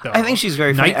shit though. I think she's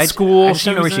very funny. Night School. I just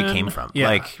don't know where was she in. came from. Yeah.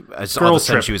 Like all of a Girls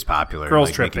sudden Trip. she was popular. Girls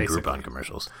like, Trip, making basically. Groupon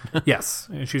commercials. Yes,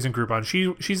 and she's in Groupon.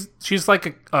 She's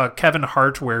like a Kevin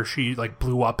Hart, where she like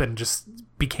blew up and just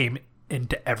became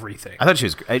into everything. I thought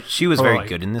she was very like-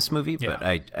 good in this movie, but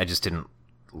Yeah. I just didn't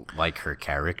like her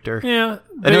character. Yeah,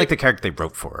 I didn't like the character they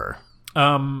wrote for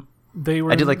her. They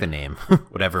were. I did like the name,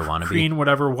 whatever wannabe. Green,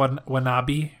 whatever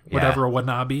Wanabe, whatever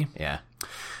Wanabe. Yeah,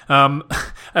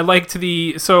 I liked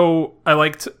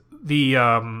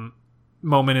the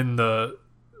moment in the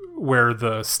where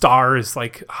the star is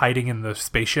like hiding in the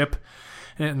spaceship,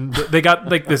 and they got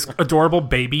like this adorable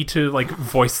baby to like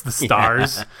voice the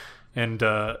stars, and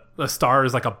the star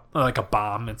is like a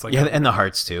bomb. It's like yeah, and the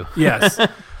hearts too. yes.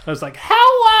 I was like,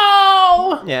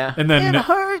 hello. Yeah, And then- it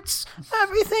hurts.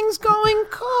 Everything's going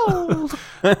cold.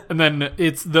 And then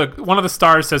it's one of the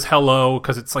stars says hello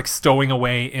because it's like stowing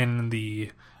away in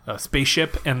the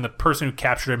spaceship, and the person who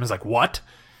captured him is like, what?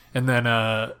 And then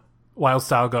Wild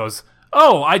Style goes,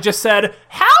 oh, I just said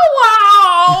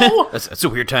hello. That's a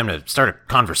weird time to start a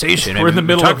conversation. We're in the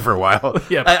middle talking of- for a while.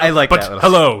 Yeah, I like but that.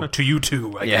 hello to you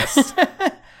too, I guess.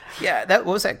 Yeah, that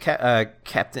what was that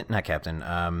Captain.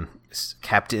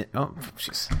 Oh,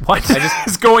 jeez. What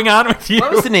is going on with you?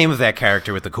 What was the name of that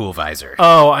character with the cool visor?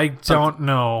 Oh, I don't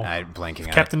know. I'm blanking on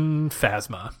it. Captain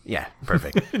Phasma. Yeah,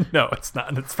 perfect. No, it's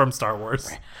not. It's from Star Wars.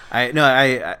 I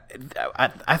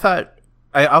thought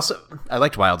I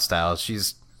liked Wild Style.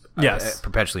 She's Yes.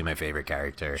 perpetually my favorite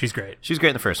character. She's great. She's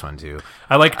great in the first one too.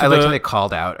 I liked how they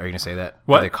called out. Are you gonna say that?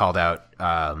 What? How they called out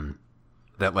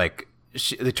that like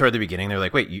toward the beginning they're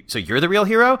like, wait, so you're the real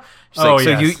hero? She's Oh, like, so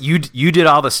yes. you did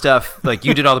all the stuff, like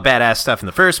you did all the badass stuff in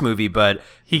the first movie, but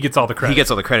He gets all the credit. he gets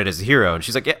all the credit as the hero. And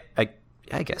she's like, yeah,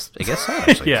 I guess so.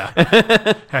 Actually, Yeah.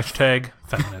 Hashtag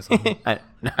feminism. I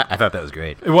thought that was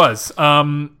great. It was.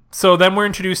 So then we're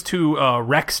introduced to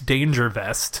Rex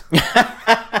Dangervest,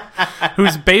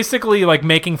 who's basically like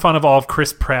making fun of all of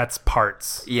Chris Pratt's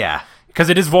parts, Yeah, because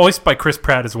it is voiced by Chris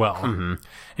Pratt as well. Mm-hmm.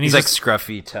 And he's he's like just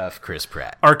scruffy, tough Chris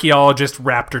Pratt. archaeologist,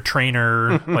 raptor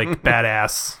trainer, like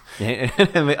badass.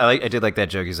 I did like that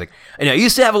joke. He's like, I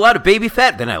used to have a lot of baby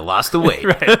fat, then I lost the weight.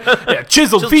 Right. Yeah,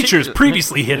 chiseled features chiseled-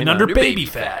 previously hidden under baby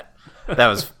fat. That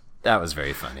was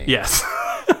very funny. Yes.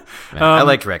 Man, I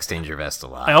liked Rex Dangervest a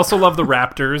lot. I also love the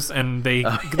raptors, and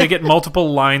they get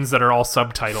multiple lines that are all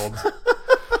subtitled.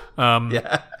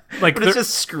 Yeah. Like But it's they're-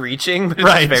 just screeching, but it's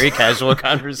Right. just very casual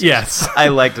conversation. Yes. I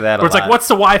liked that a where it's lot. like, what's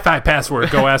the Wi-Fi password?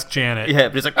 Go ask Janet. Yeah,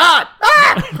 but it's like, ah!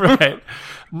 Right.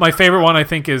 My favorite one, I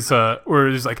think, is where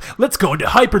it's like, let's go into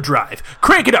hyperdrive,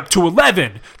 crank it up to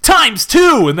 11 times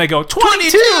 2, and they go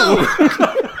 22.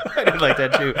 I did like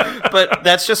that too. But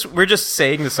that's just, we're just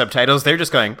saying the subtitles. They're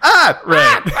just going,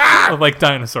 Right. Like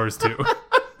dinosaurs too.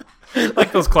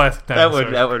 Like those classic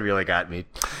dinosaurs. that would really got me.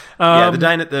 Yeah, the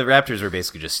Raptors were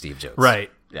basically just Steve Jobs.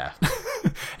 Right. Yeah.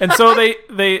 And so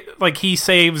they like he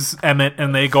saves Emmett,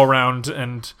 and they go around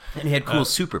and And he had cool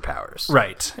superpowers.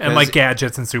 right, and like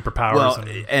gadgets and superpowers. Well,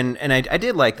 and, and I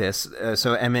did like this.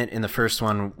 So Emmett in the first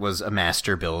one was a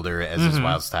master builder, as is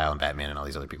Wild Style and Batman and all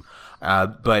these other people.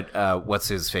 But what's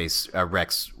his face?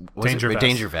 Rex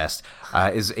Dangervest.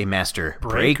 is a master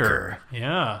breaker.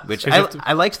 Yeah. Which 'Cause you have to-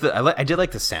 I liked I did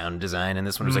like the sound design in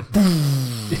this one. It was like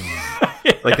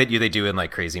like they do in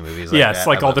like crazy movies. Like yes, that.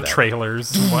 like I all love the that.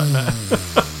 trailers and whatnot.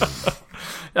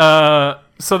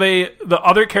 So the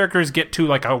other characters get to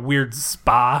like a weird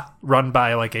spa run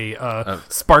by like a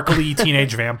sparkly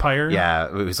teenage vampire. Yeah,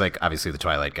 it was like obviously the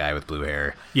Twilight guy with blue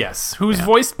hair. Yes, who's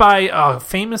voiced by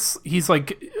famous. He's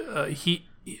like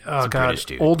God, British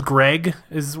dude. Old Greg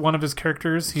is one of his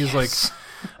characters. He's like,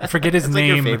 I forget his That's like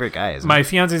name. your favorite guy, isn't My it?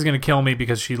 fiance's gonna kill me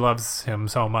because she loves him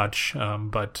so much.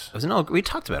 But We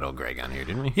talked about Old Greg on here,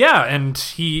 didn't we? yeah, and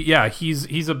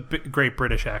he's a great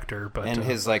British actor. But And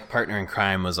his like partner in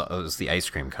crime was the ice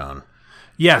cream cone.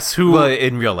 yes, who Well,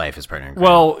 in real life, his partner in crime.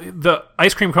 well, the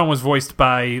ice cream cone was voiced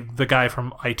by the guy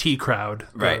from IT Crowd,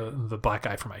 Right. the black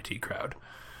guy from IT Crowd.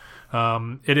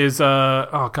 It is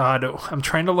oh god, I'm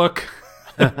trying to look.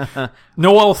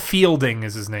 Noel Fielding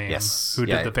is his name. Yes. Who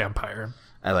Yeah. did the vampire?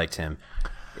 I liked him.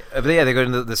 But yeah, they go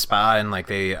into the spa and like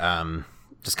they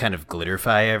just kind of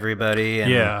glitterify everybody.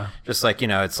 And Yeah. just like,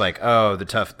 it's like, oh, the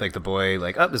tough, like the boy,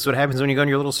 like, oh, this is what happens when you go in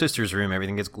your little sister's room.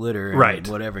 Everything gets glitter and Right.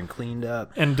 whatever and cleaned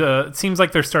up. And it seems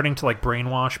like they're starting to like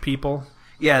brainwash people.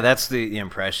 Yeah, that's the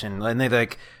impression. And they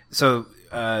like, so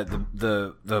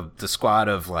the squad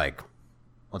of like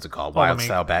what's it called? All the Wild main-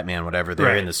 Style Batman, whatever. They're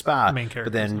Right. in the spa. Main But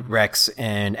characters, then Rex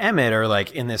and Emmett are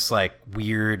like in this like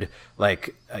weird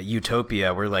like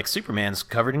utopia where like Superman's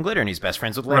covered in glitter and he's best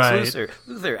friends with Lex Right.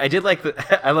 Luthor. I did like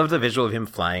I love the visual of him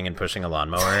flying and pushing a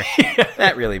lawnmower.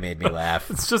 That really made me laugh.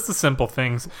 It's just the simple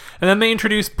things. And then they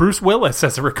introduced Bruce Willis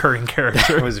as a recurring It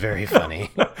character, was very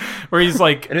funny. where he's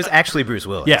like, It was actually Bruce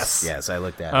Willis. Yes. I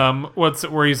looked at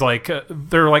it. where he's like,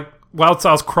 they're like Wild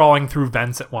Style's crawling through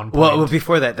vents at one point. Well,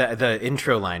 before that, the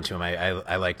intro line to him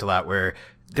I liked a lot, where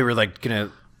they were like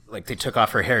gonna like they took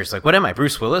off her hair. It's like, what am I,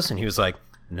 Bruce Willis? And he was like,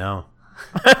 no,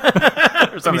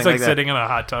 or something he's like that. sitting in a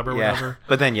hot tub or Yeah, whatever.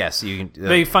 but then yes, you can.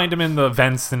 They find him in the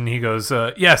vents, and he goes,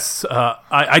 "Yes,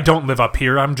 I don't live up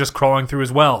here. I'm just crawling through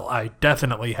as well. I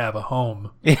definitely have a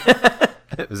home."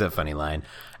 It was a funny line,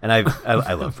 and I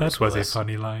love Bruce That was Willis. a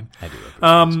funny line. I do love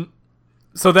Bruce Willis.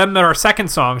 So then our second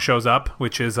song shows up,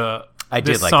 which is I did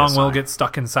this like song this will song. get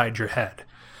stuck inside your head.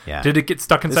 Yeah. Did it get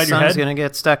stuck inside This your song's head? gonna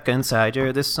get stuck inside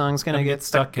your. This song's gonna get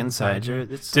stuck inside your.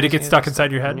 Did it get stuck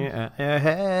inside your head? Your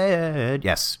head?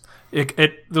 Yes.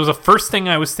 It was the first thing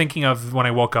I was thinking of when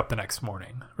I woke up the next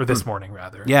morning, or this morning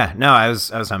rather. Yeah. No, I was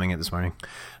humming it this morning.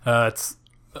 It's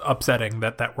upsetting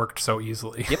that worked so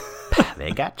easily. Yep.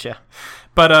 They gotcha.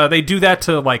 But they do that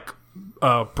to like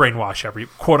brainwash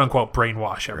quote unquote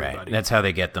brainwash everybody. Right. That's how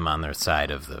they get them on their side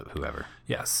of the whoever.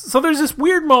 Yes. So there's this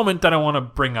weird moment that I want to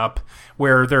bring up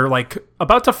where they're like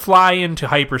about to fly into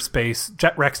hyperspace,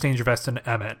 Rex, Dangervest, and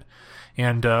Emmett,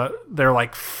 and they're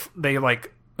like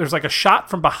there's like a shot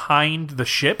from behind the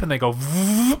ship, and they go,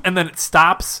 and then it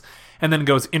stops, and then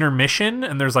goes intermission,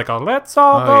 and there's like a let's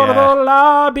all go to the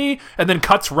lobby, and then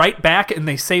cuts right back, and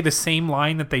they say the same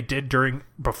line that they did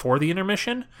before the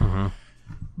intermission. Mm-hmm.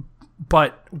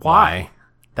 But why?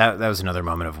 That was another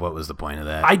moment of what was the point of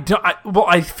that?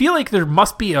 I feel like there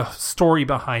must be a story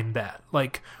behind that.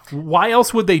 Like, why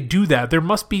else would they do that? There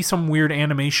must be some weird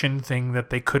animation thing that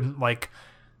they couldn't like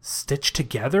stitch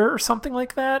together or something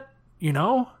like that. You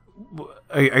know?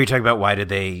 Are you talking about why did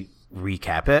they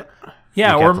recap it?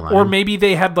 Yeah, Recap the or line? maybe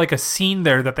they had like a scene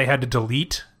there that they had to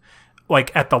delete,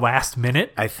 like at the last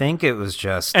minute, I think it was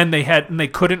just. and they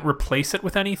couldn't replace it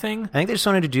with anything. I think they just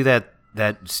wanted to do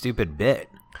that stupid bit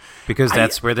because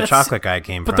that's where the chocolate guy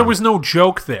came from. But there was no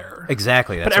joke there.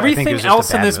 Exactly. That's But why I think it everything was just a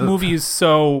else in bad this move. movie is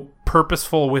so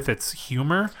purposeful with its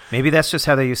humor. Maybe that's just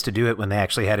how they used to do it when they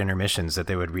actually had intermissions, that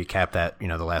they would recap that, the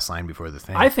last line before the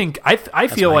thing. I think I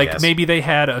feel my like guess. maybe they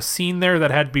had a scene there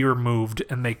that had to be removed,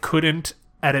 and they couldn't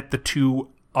edit the two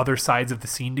other sides of the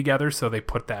scene together, so they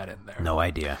put that in there. No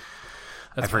idea.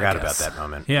 That's I forgot my about guess. that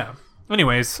moment. Yeah.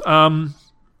 Anyways,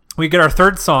 we get our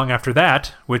third song after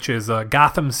that, which is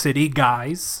Gotham City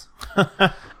Guys.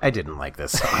 I didn't like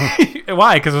this song.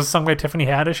 Why? Because it was sung by Tiffany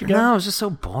Haddish again? No, it was just so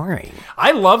boring.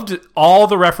 I loved all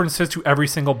the references to every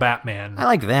single Batman. I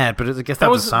like that, but I guess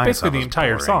That was the song basically itself the was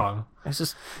entire boring. song. It's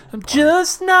just I'm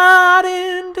just not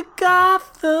into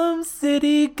Gotham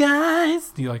City Guys.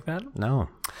 Do you like that? no,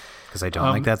 because I don't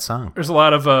like that song. There's a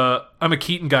lot of I'm a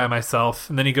Keaton guy myself,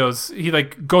 and then he goes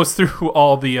through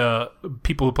all the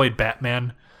people who played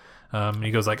Batman, and he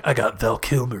goes like, I got Val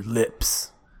Kilmer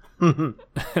lips, and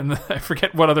I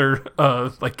forget what other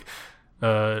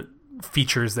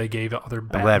features they gave other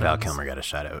Batmans. I'm glad Val Kilmer got a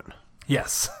shout out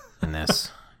Yes. in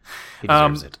this. He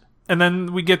deserves it. And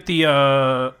then we get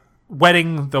the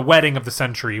wedding of the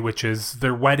century, which is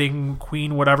their wedding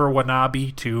Queen whatever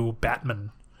Wanabe to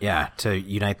Batman. Yeah, to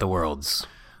unite the worlds.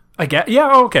 I get,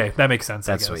 yeah, okay, that makes sense.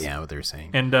 That's I guess. what they were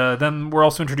saying. And then we're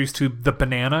also introduced to the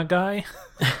banana guy.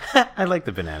 I like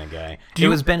the banana guy. you- It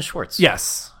was Ben Schwartz.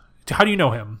 Yes. How do you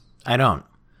know him? I don't.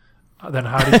 Then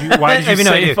how did you? Why did you I mean,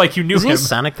 no, say I it do. like you knew Isn't him? he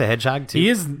Sonic the Hedgehog too? He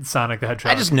is Sonic the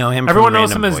Hedgehog. I just know him. Everyone from knows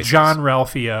him random as voices. John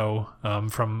Ralphio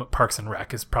from Parks and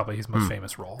Rec. Is probably his most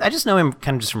famous role. I just know him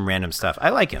kind of just from random stuff. I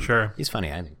like him. Sure. He's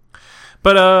funny. I think.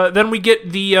 But then we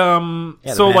get the Yeah,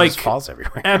 the so man like just falls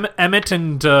everywhere. Emmett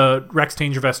and Rex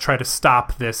Dangervest try to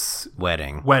stop this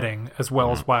Wedding. as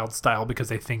well as Wild Style because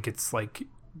they think it's like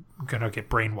gonna get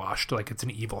brainwashed, like it's an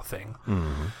evil thing.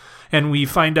 And we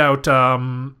find out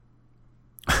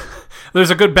there's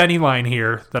a good Benny line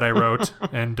here that I wrote,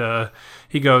 and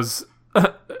he goes,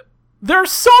 "There are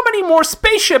so many more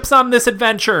spaceships on this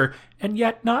adventure, and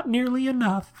yet not nearly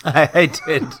enough." I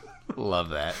did love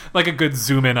that. Like a good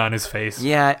zoom in on his face.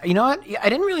 Yeah, you know what? I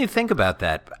didn't really think about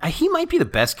that. He might be the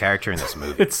best character in this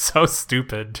movie. It's so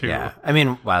stupid too. Yeah, I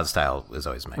mean, Wild Style is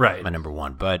always Right. my number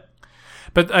one, but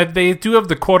But they do have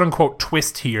the quote-unquote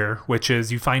twist here, which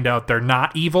is you find out they're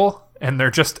not evil, and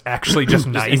they're just actually just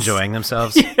nice. enjoying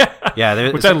themselves. Yeah.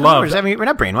 Which I love. We're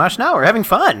not brainwashed now. We're having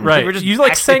fun. Right. We're just You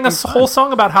like sang a whole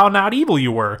song about how not evil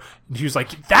you were. And he was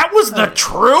like, that was the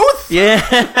truth?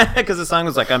 Yeah, because the song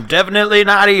was like, I'm definitely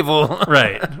not evil.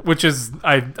 Right. Which is,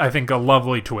 I think, a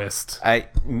lovely twist. I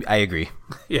agree.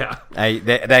 Yeah.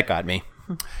 That got me.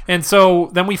 And so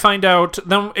then we find out,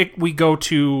 we go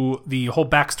to the whole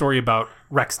backstory about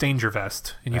Rex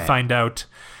Dangervest. And you find out,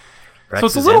 Rex so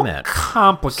it's a is little Emmett.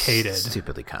 complicated.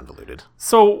 Stupidly convoluted.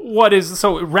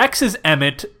 So Rex is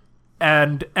Emmett,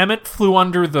 and Emmett flew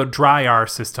under the Dryar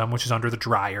system, which is under the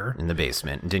dryer. In the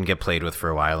basement, and didn't get played with for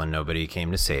a while, and nobody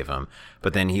came to save him.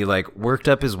 But then he worked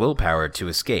up his willpower to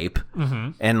escape,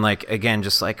 and again,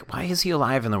 just why is he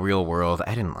alive in the real world?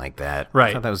 I didn't like that.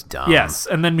 Right. I thought that was dumb. Yes,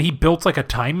 and then he built a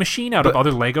time machine out of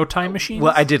other Lego time machines.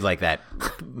 Well, I did like that.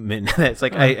 It's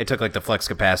I took the flux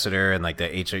capacitor and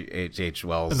the H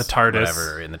Wells in the TARDIS,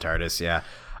 whatever in the TARDIS. Yeah,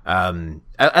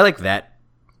 I like that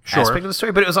aspect of the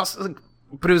story, but it was also.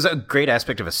 But it was a great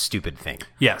aspect of a stupid thing.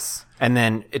 Yes. And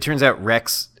then it turns out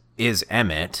Rex is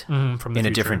Emmett from the in future.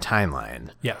 a different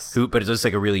timeline. Yes. But it's just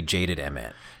a really jaded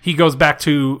Emmett. He goes back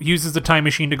uses the time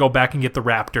machine to go back and get the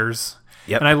Raptors.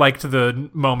 Yep. And I liked the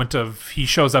moment of he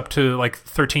shows up to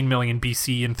 13 million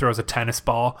BC and throws a tennis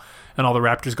ball. And all the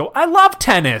Raptors go, I love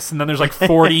tennis. And then there's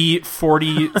 40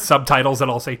 subtitles that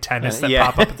all say tennis that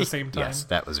pop up at the same time. Yes,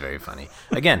 that was very funny.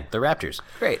 Again, the Raptors.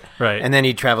 Great. Right. And then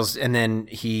he travels, and then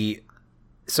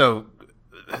So,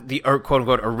 the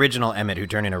quote-unquote original Emmett who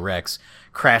turned into Rex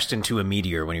crashed into a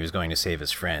meteor when he was going to save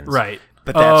his friends. Right.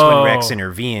 But that's when Rex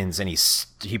intervenes, and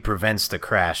he prevents the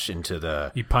crash into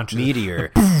the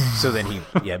meteor. So then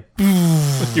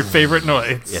your favorite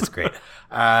noise. Yeah, it's great.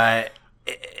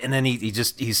 And then he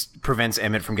prevents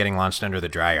Emmett from getting launched under the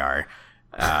Dryar.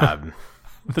 The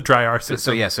Dryar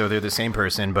system. So they're the same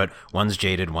person, but one's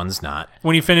jaded, one's not.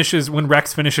 When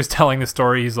Rex finishes telling the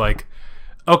story, he's like,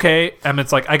 okay,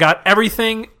 Emmett's like, I got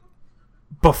everything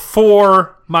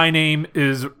before my name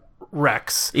is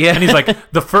Rex. Yeah. And he's like,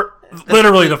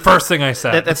 literally the first thing I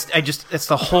said. That's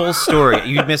the whole story.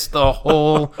 You missed the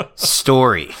whole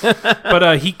story.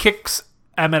 But he kicks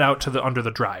Emmett out under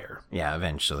the dryer. Yeah,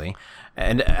 eventually.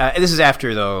 And this is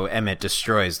after, though, Emmett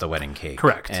destroys the wedding cake.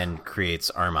 Correct. And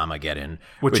creates Armamageddon.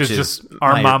 Which is just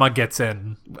our mama gets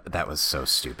in. That was so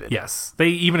stupid. Yes.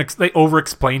 They they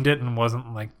over-explained it and wasn't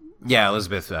Yeah,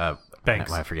 Elizabeth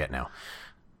Banks. I forget now.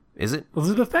 Is it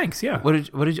Elizabeth Banks? Yeah. What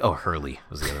did you? Oh, Hurley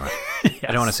was the other one. Yes,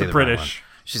 I don't want to say the British. wrong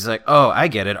one. She's like, oh, I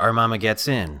get it. Our mama gets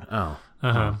in. Oh.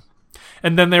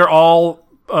 And then they're all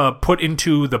put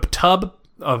into the tub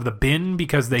of the bin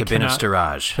because they bin of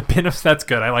storage. The bin of that's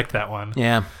good. I like that one.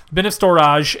 Yeah. Bin of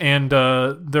storage, and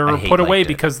they're put away it.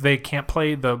 because they can't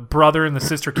play. The brother and the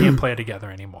sister can't play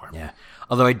together anymore. Yeah.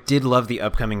 Although I did love the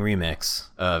upcoming remix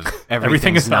of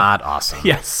Everything's Not Awesome.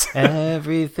 Yes.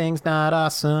 Everything's Not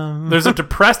Awesome. There's a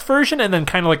depressed version and then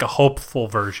kind of a hopeful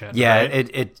version. Yeah, right?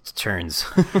 it turns.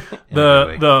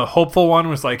 The hopeful one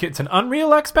was it's an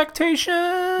unreal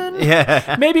expectation.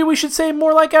 Yeah. Maybe we should say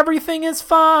more like everything is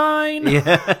fine.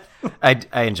 Yeah.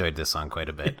 I enjoyed this song quite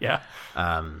a bit. Yeah.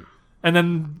 And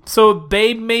then so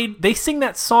they sing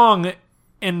that song,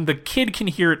 and the kid can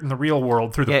hear it in the real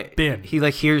world through the bin. He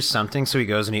hears something, so he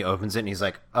goes and he opens it, and he's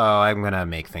like, "Oh, I'm gonna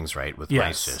make things right with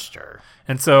my sister."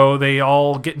 And so they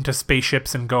all get into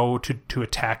spaceships and go to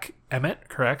attack Emmett.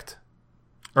 Correct?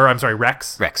 Or I'm sorry,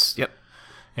 Rex. Rex. Yep.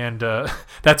 And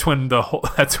that's when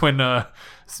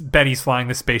Benny's flying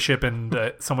the spaceship,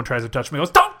 and someone tries to touch me. He goes,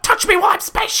 "Don't touch me while I'm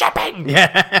spaceshipping!"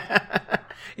 Yeah.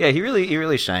 Yeah, he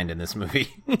really shined in this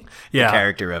movie. Yeah. The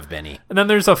character of Benny. And then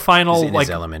there's a final his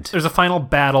element. There's a final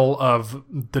battle of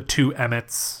the two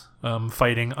Emmets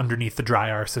fighting underneath the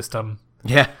Dryar system.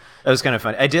 Yeah, that was kind of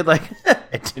fun. I did like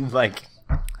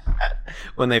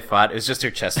when they fought. It was just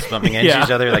their chests bumping into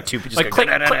each other, two just click, click,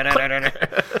 click.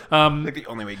 the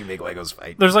only way you can make Legos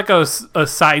fight. There's a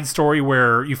side story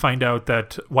where you find out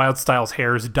that Wildstyle's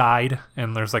hair's dyed,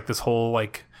 and there's this whole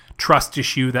trust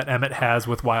issue that Emmett has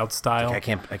with Wildstyle.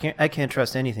 I can't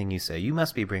trust anything you say. You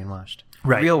must be brainwashed.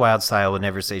 Right. Real Wildstyle would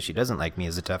never say she doesn't like me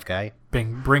as a tough guy.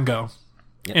 Bringo.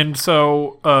 Yep. And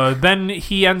so then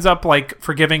he ends up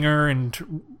forgiving her,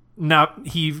 and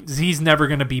he's never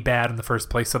going to be bad in the first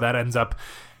place. So that ends up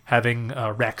having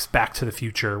Rex Back to the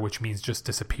Future, which means just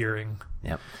disappearing.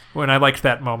 Yep. When I liked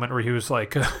that moment where he was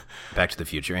like... Back to the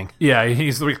Futuring? Yeah,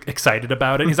 he's excited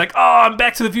about it. He's like, oh, I'm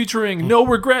Back to the Futuring. No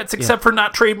regrets, except for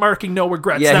not trademarking No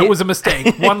Regrets. Yeah, that was a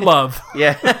mistake. One love.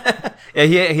 Yeah. Yeah,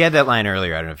 he had that line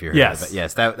earlier. I don't know if you heard it. But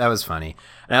yes, that was funny.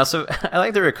 And I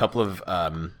like there were a couple of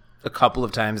a couple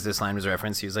of times this line was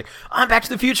referenced. He was like, "I'm Back to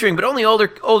the Futuring, but only older,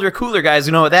 cooler guys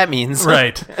who know what that means."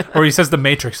 Right. Or he says The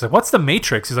Matrix. He's like, what's The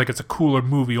Matrix? He's like, it's a cooler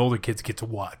movie older kids get to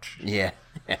watch. Yeah.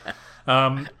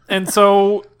 And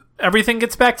so everything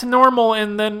gets back to normal,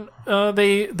 and then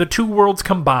the two worlds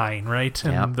combine, right?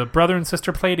 And the brother and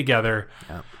sister play together.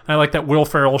 Yep. I like that Will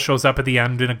Ferrell shows up at the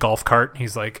end in a golf cart.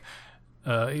 He's like,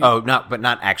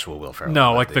 not actual Will Ferrell.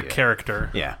 no, like the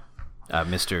character. Yeah.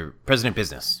 Mr. President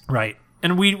Business. Right.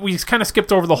 And we kind of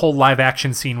skipped over the whole live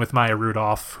action scene with Maya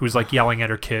Rudolph, who's like yelling at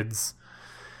her kids.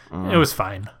 It was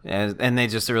fine. And they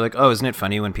were like, "Oh, isn't it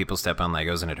funny when people step on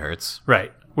Legos and it hurts?"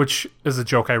 Right. Which is a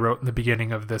joke I wrote in the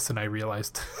beginning of this, and I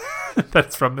realized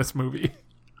that's from this movie.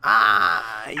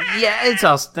 Yeah,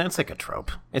 that's like a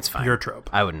trope. It's fine. Your trope.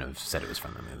 I wouldn't have said it was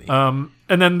from the movie.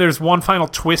 And then there's one final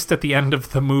twist at the end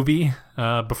of the movie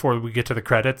before we get to the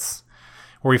credits,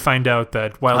 where we find out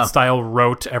that Wild Style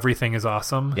wrote Everything is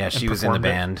Awesome. Yeah, and she was in the performed it.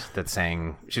 band that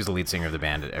sang. She was the lead singer of the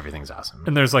band at Everything's Awesome.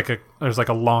 And there's like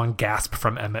a long gasp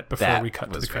from Emmett before we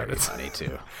cut to the credits. That was very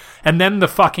funny too. And then the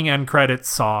fucking end credits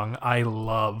song. I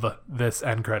love this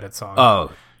end credits song.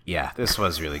 Oh, yeah, this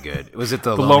was really good. Was it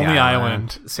the Lonely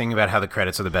Island? Singing about how the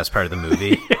credits are the best part of the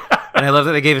movie. And I love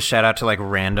that they gave a shout out to like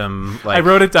random. Like, I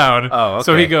wrote it down. Oh, okay.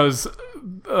 So he goes.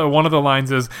 One of the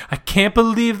lines is, "I can't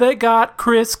believe they got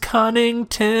Chris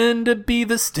Cunnington to be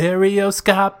the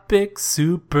stereoscopic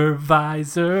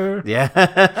supervisor."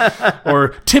 Yeah.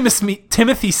 Or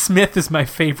Timothy Smith is my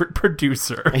favorite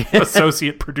producer,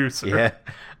 associate producer. Yeah.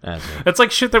 It's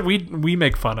like shit that we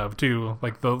make fun of too,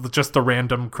 like just the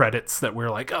random credits that we're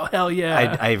like, oh hell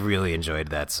yeah. I really enjoyed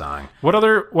that song. What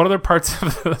other parts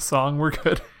of the song were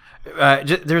good?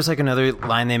 There's like another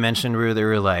line they mentioned where they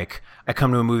were like, "I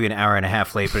come to a movie an hour and a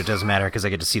half late, but it doesn't matter because I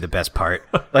get to see the best part."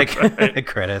 Like the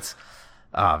credits.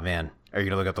 Oh man, are you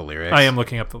gonna look up the lyrics? I am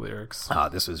looking up the lyrics. Oh,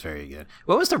 this was very good.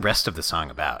 What was the rest of the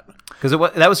song about? Because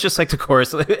that was just like the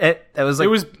chorus. That was like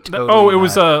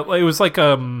it was like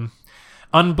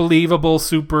unbelievable,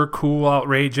 super cool,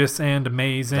 outrageous, and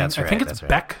amazing. That's right, I think it's right.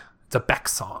 Beck. It's a Beck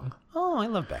song. Oh, I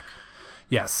love Beck.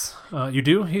 Yes, you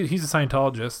do. He's a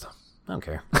Scientologist. I don't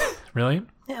care. Really?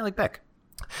 Yeah, I like Beck.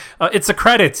 It's the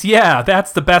credits. Yeah,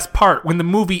 that's the best part when the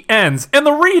movie ends and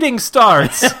the reading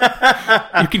starts.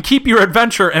 You can keep your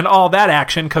adventure and all that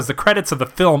action because the credits of the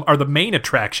film are the main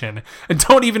attraction. And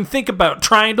don't even think about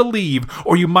trying to leave,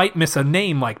 or you might miss a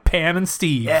name like Pam and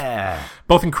Steve. Yeah.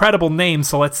 Both incredible names,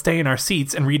 so let's stay in our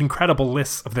seats and read incredible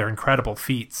lists of their incredible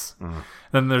feats.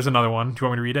 Then there's another one. Do you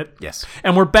want me to read it? Yes.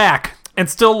 And we're back. And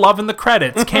still loving the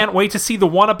credits. Can't wait to see the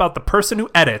one about the person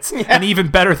who edits. Yeah. And even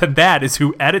better than that is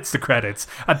who edits the credits.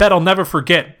 I bet I'll never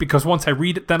forget, because once I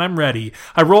read it, then I'm ready.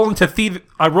 I roll into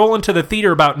the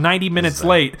theater about 90 minutes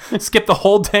late. Skip the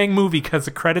whole dang movie because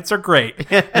the credits are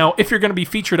great. Now, if you're going to be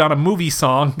featured on a movie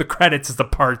song, the credits is the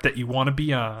part that you want to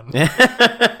be on. There's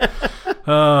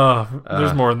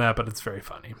more than that, but it's very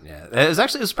funny. Yeah, it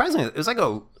was surprising. It was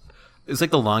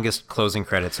like the longest closing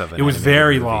credits of it. It was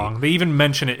very long. They even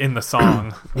mention it in the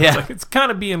song. Yeah. It's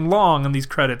kind of being long in these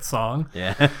credits song.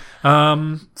 Yeah.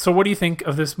 So what do you think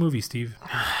of this movie, Steve?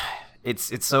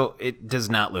 It does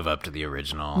not live up to the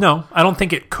original. No, I don't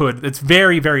think it could. It's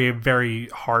very, very, very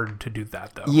hard to do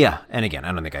that, though. Yeah, and again,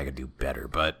 I don't think I could do better,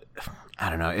 but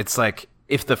I don't know. It's like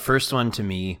if the first one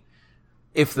is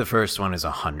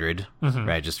 100,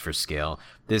 right, just for scale,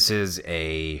 this is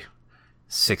a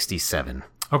 67.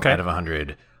 Okay. Out of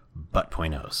 100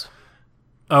 butt.0s.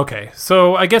 Okay,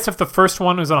 so I guess if the first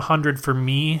one was 100 for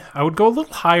me, I would go a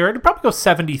little higher. I'd probably go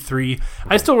 73.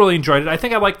 I still really enjoyed it. I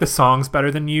think I like the songs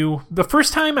better than you. The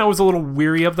first time I was a little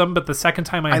weary of them, but the second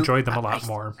time I enjoyed them a lot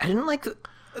more. I didn't like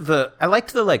I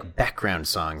liked the like background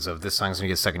songs of this song's gonna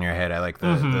get stuck in your head. I like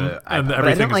but I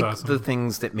didn't like awesome. the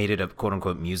things that made it a quote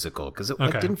unquote musical because it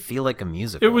didn't feel like a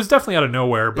musical. It was definitely out of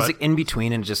nowhere, It was but like in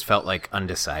between and it just felt like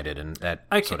undecided, and that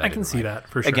I can see that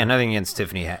for sure. Again, nothing against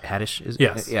Tiffany Haddish.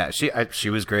 Yes, yeah, she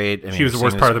was great. I mean, she was the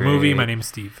worst part of the movie. My name's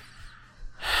Steve.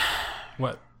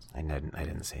 What? I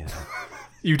didn't say that.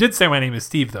 You did say my name is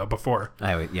Steve though before.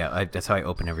 That's how I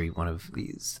open every one of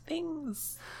these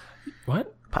things.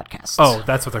 What? Podcasts. Oh,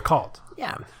 that's what they're called.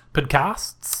 Yeah.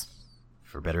 Podcasts?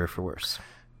 For better or for worse.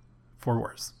 For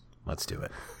worse. Let's do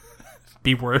it.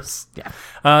 Be worse. Yeah.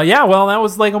 Well, that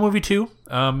was Lego Movie 2.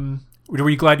 Were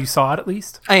you glad you saw it at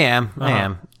least? I am.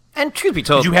 And truth be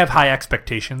told, did you have high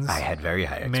expectations? I had very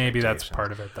high expectations. Maybe that's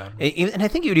part of it then. And I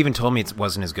think you had even told me it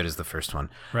wasn't as good as the first one.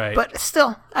 Right. But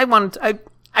still, I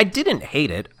didn't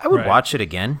hate it. I would watch it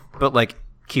again, but like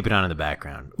keep it on in the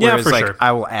background. Whereas, yeah, for sure.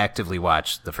 I will actively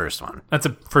watch the first one. That's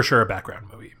for sure a background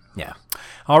movie. Yeah.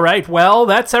 All right. Well,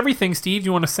 that's everything, Steve.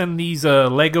 You want to send these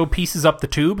Lego pieces up the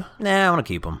tube? Nah, I want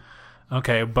to keep them.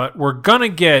 Okay, but we're gonna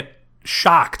get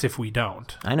shocked if we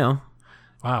don't. I know.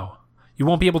 Wow. You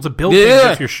won't be able to build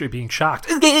things if you're being shocked.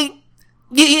 I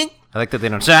like that they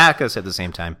don't shock us at the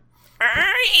same time.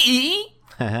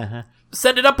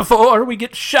 Send it up before we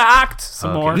get shocked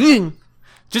some more.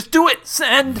 Just do it.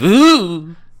 Send.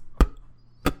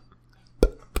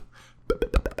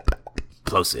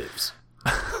 Plosives.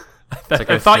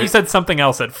 I thought you said something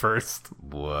else at first.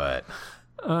 What?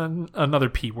 Another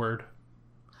P word.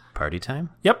 Party time?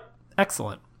 Yep.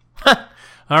 Excellent.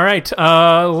 All right.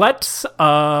 Let's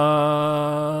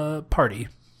party.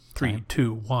 3,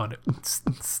 2, 1.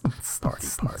 Party.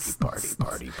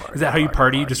 Is that how you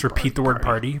party? Just repeat the word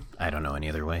party? I don't know any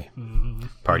other way.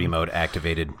 Party mode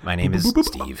activated. My name is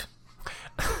Steve.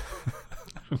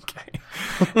 Okay.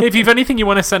 If you have anything you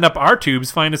want to send up our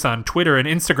tubes, find us on Twitter and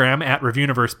Instagram at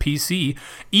ReviewUniversePC.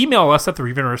 Email us at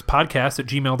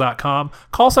thereviewuniversepodcast@gmail.com.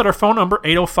 Call us at our phone number,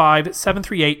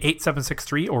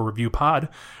 805-738-8763 or ReviewPod.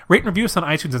 Rate and review us on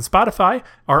iTunes and Spotify.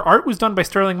 Our art was done by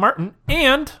Sterling Martin.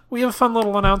 And we have a fun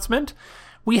little announcement.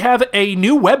 We have a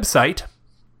new website,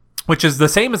 which is the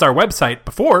same as our website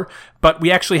before, but we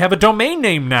actually have a domain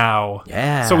name now.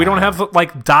 Yeah. So we don't have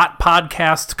like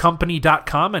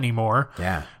 .podcastcompany.com anymore.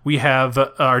 Yeah. We have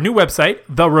our new website,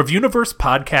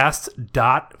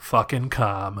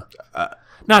 thereviewuniversepodcast.com.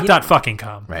 Not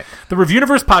 .fucking.com. Right.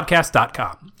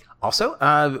 Thereviewuniversepodcast.com. Also,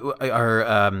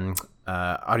 our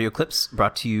audio clips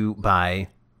brought to you by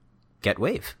Get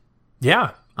Wave.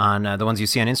 Yeah. On the ones you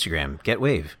see on Instagram. Get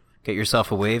Wave. Get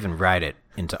yourself a wave and ride it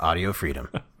into audio freedom.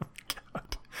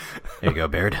 There you go,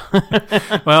 Baird.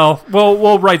 Well,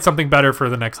 we'll write something better for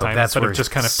the next time That's instead of worth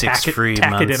just kind of 6 free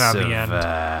tack it in months on the of, end.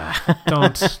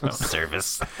 Don't.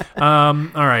 Service. All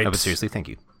right. No, but seriously, thank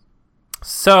you.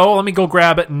 So let me go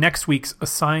grab next week's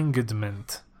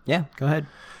assignment. Yeah, go ahead.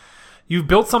 You've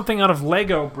built something out of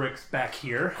Lego bricks back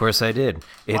here. Of course I did.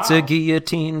 It's a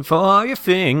guillotine for your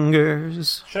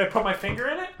fingers. Should I put my finger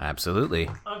in it?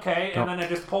 Absolutely. Okay, and then I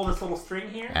just pull this little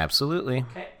string here. Absolutely.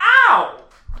 Okay. Ow!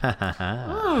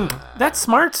 That's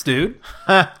smarts, dude.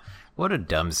 What a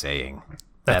dumb saying.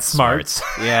 That's smarts.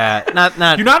 Yeah, not.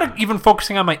 You're not even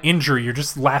focusing on my injury. You're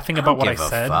just laughing about what I give a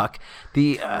said. Fuck.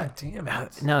 The Damn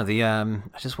it. no, the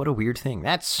just what a weird thing.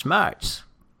 That's smarts.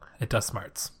 It does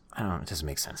smarts. I don't know. It doesn't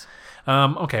make sense.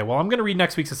 Okay, well, I'm going to read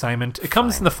next week's assignment. It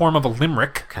comes in the form of a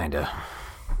limerick. Kinda.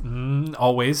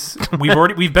 Always.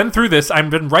 We've been through this.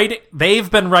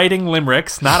 They've been writing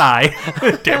limericks, not I.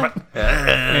 Damn it.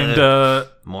 And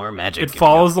More magic. it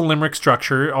follows the limerick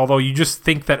structure, although you just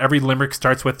think that every limerick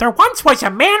starts with, "There once was a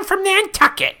man from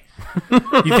Nantucket."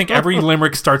 You think every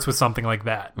limerick starts with something like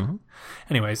that. Mm-hmm.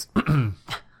 Anyways,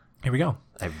 here we go.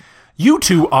 You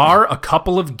two are a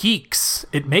couple of geeks.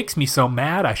 It makes me so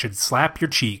mad I should slap your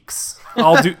cheeks.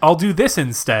 I'll do this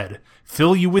instead.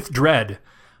 Fill you with dread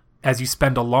as you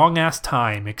spend a long-ass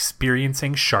time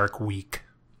experiencing Shark Week.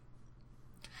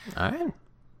 All right.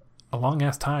 A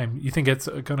long-ass time? You think it's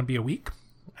going to be a week?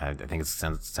 I think it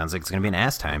sounds like it's going to be an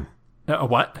ass time. A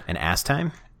what? An ass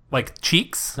time? Like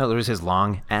cheeks? No, there's his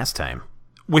long ass time.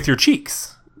 With your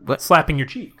cheeks. What? Slapping your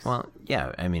cheeks. Well,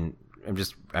 yeah. I mean, I'm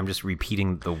just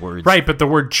repeating the words. Right, but the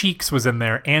word cheeks was in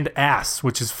there and ass,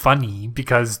 which is funny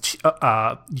because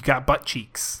you got butt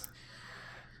cheeks.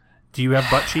 Do you have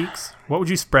butt cheeks? What would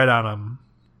you spread on them?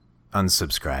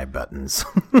 Unsubscribe buttons.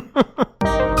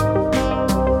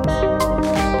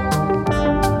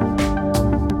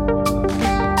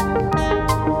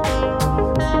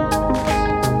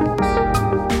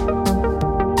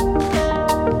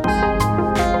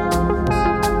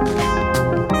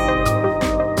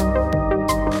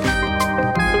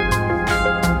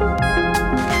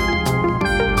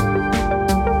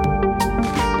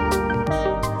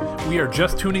 We are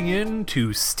just tuning in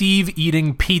to Steve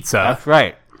eating pizza. That's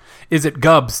right. Is it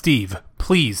Gub, Steve?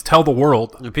 Please tell the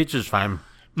world. The pizza's fine.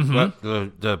 But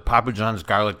the Papa John's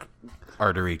garlic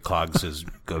artery clogs is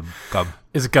gub.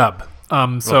 Is it Gub?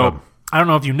 So Gub. I don't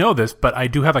know if you know this, but I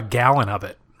do have a gallon of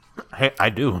it. Hey, I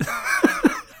do.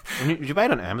 Did you buy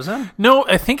it on Amazon? No,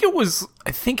 I think it was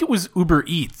Uber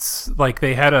Eats. Like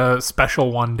they had a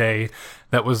special one day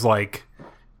that was like,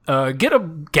 get a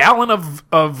gallon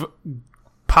of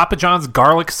Papa John's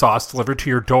garlic sauce delivered to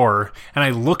your door. And I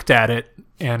looked at it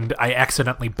and I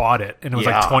accidentally bought it, and it was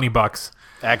like $20.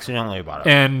 Accidentally bought it.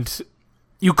 And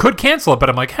you could cancel it, but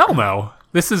I'm like, hell no.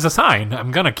 This is a sign.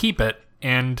 I'm gonna keep it,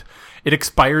 and it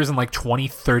expires in like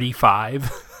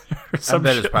 2035. I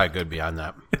bet it's probably good beyond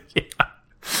that.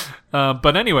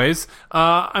 But anyways,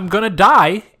 I'm gonna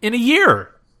die in a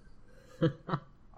year.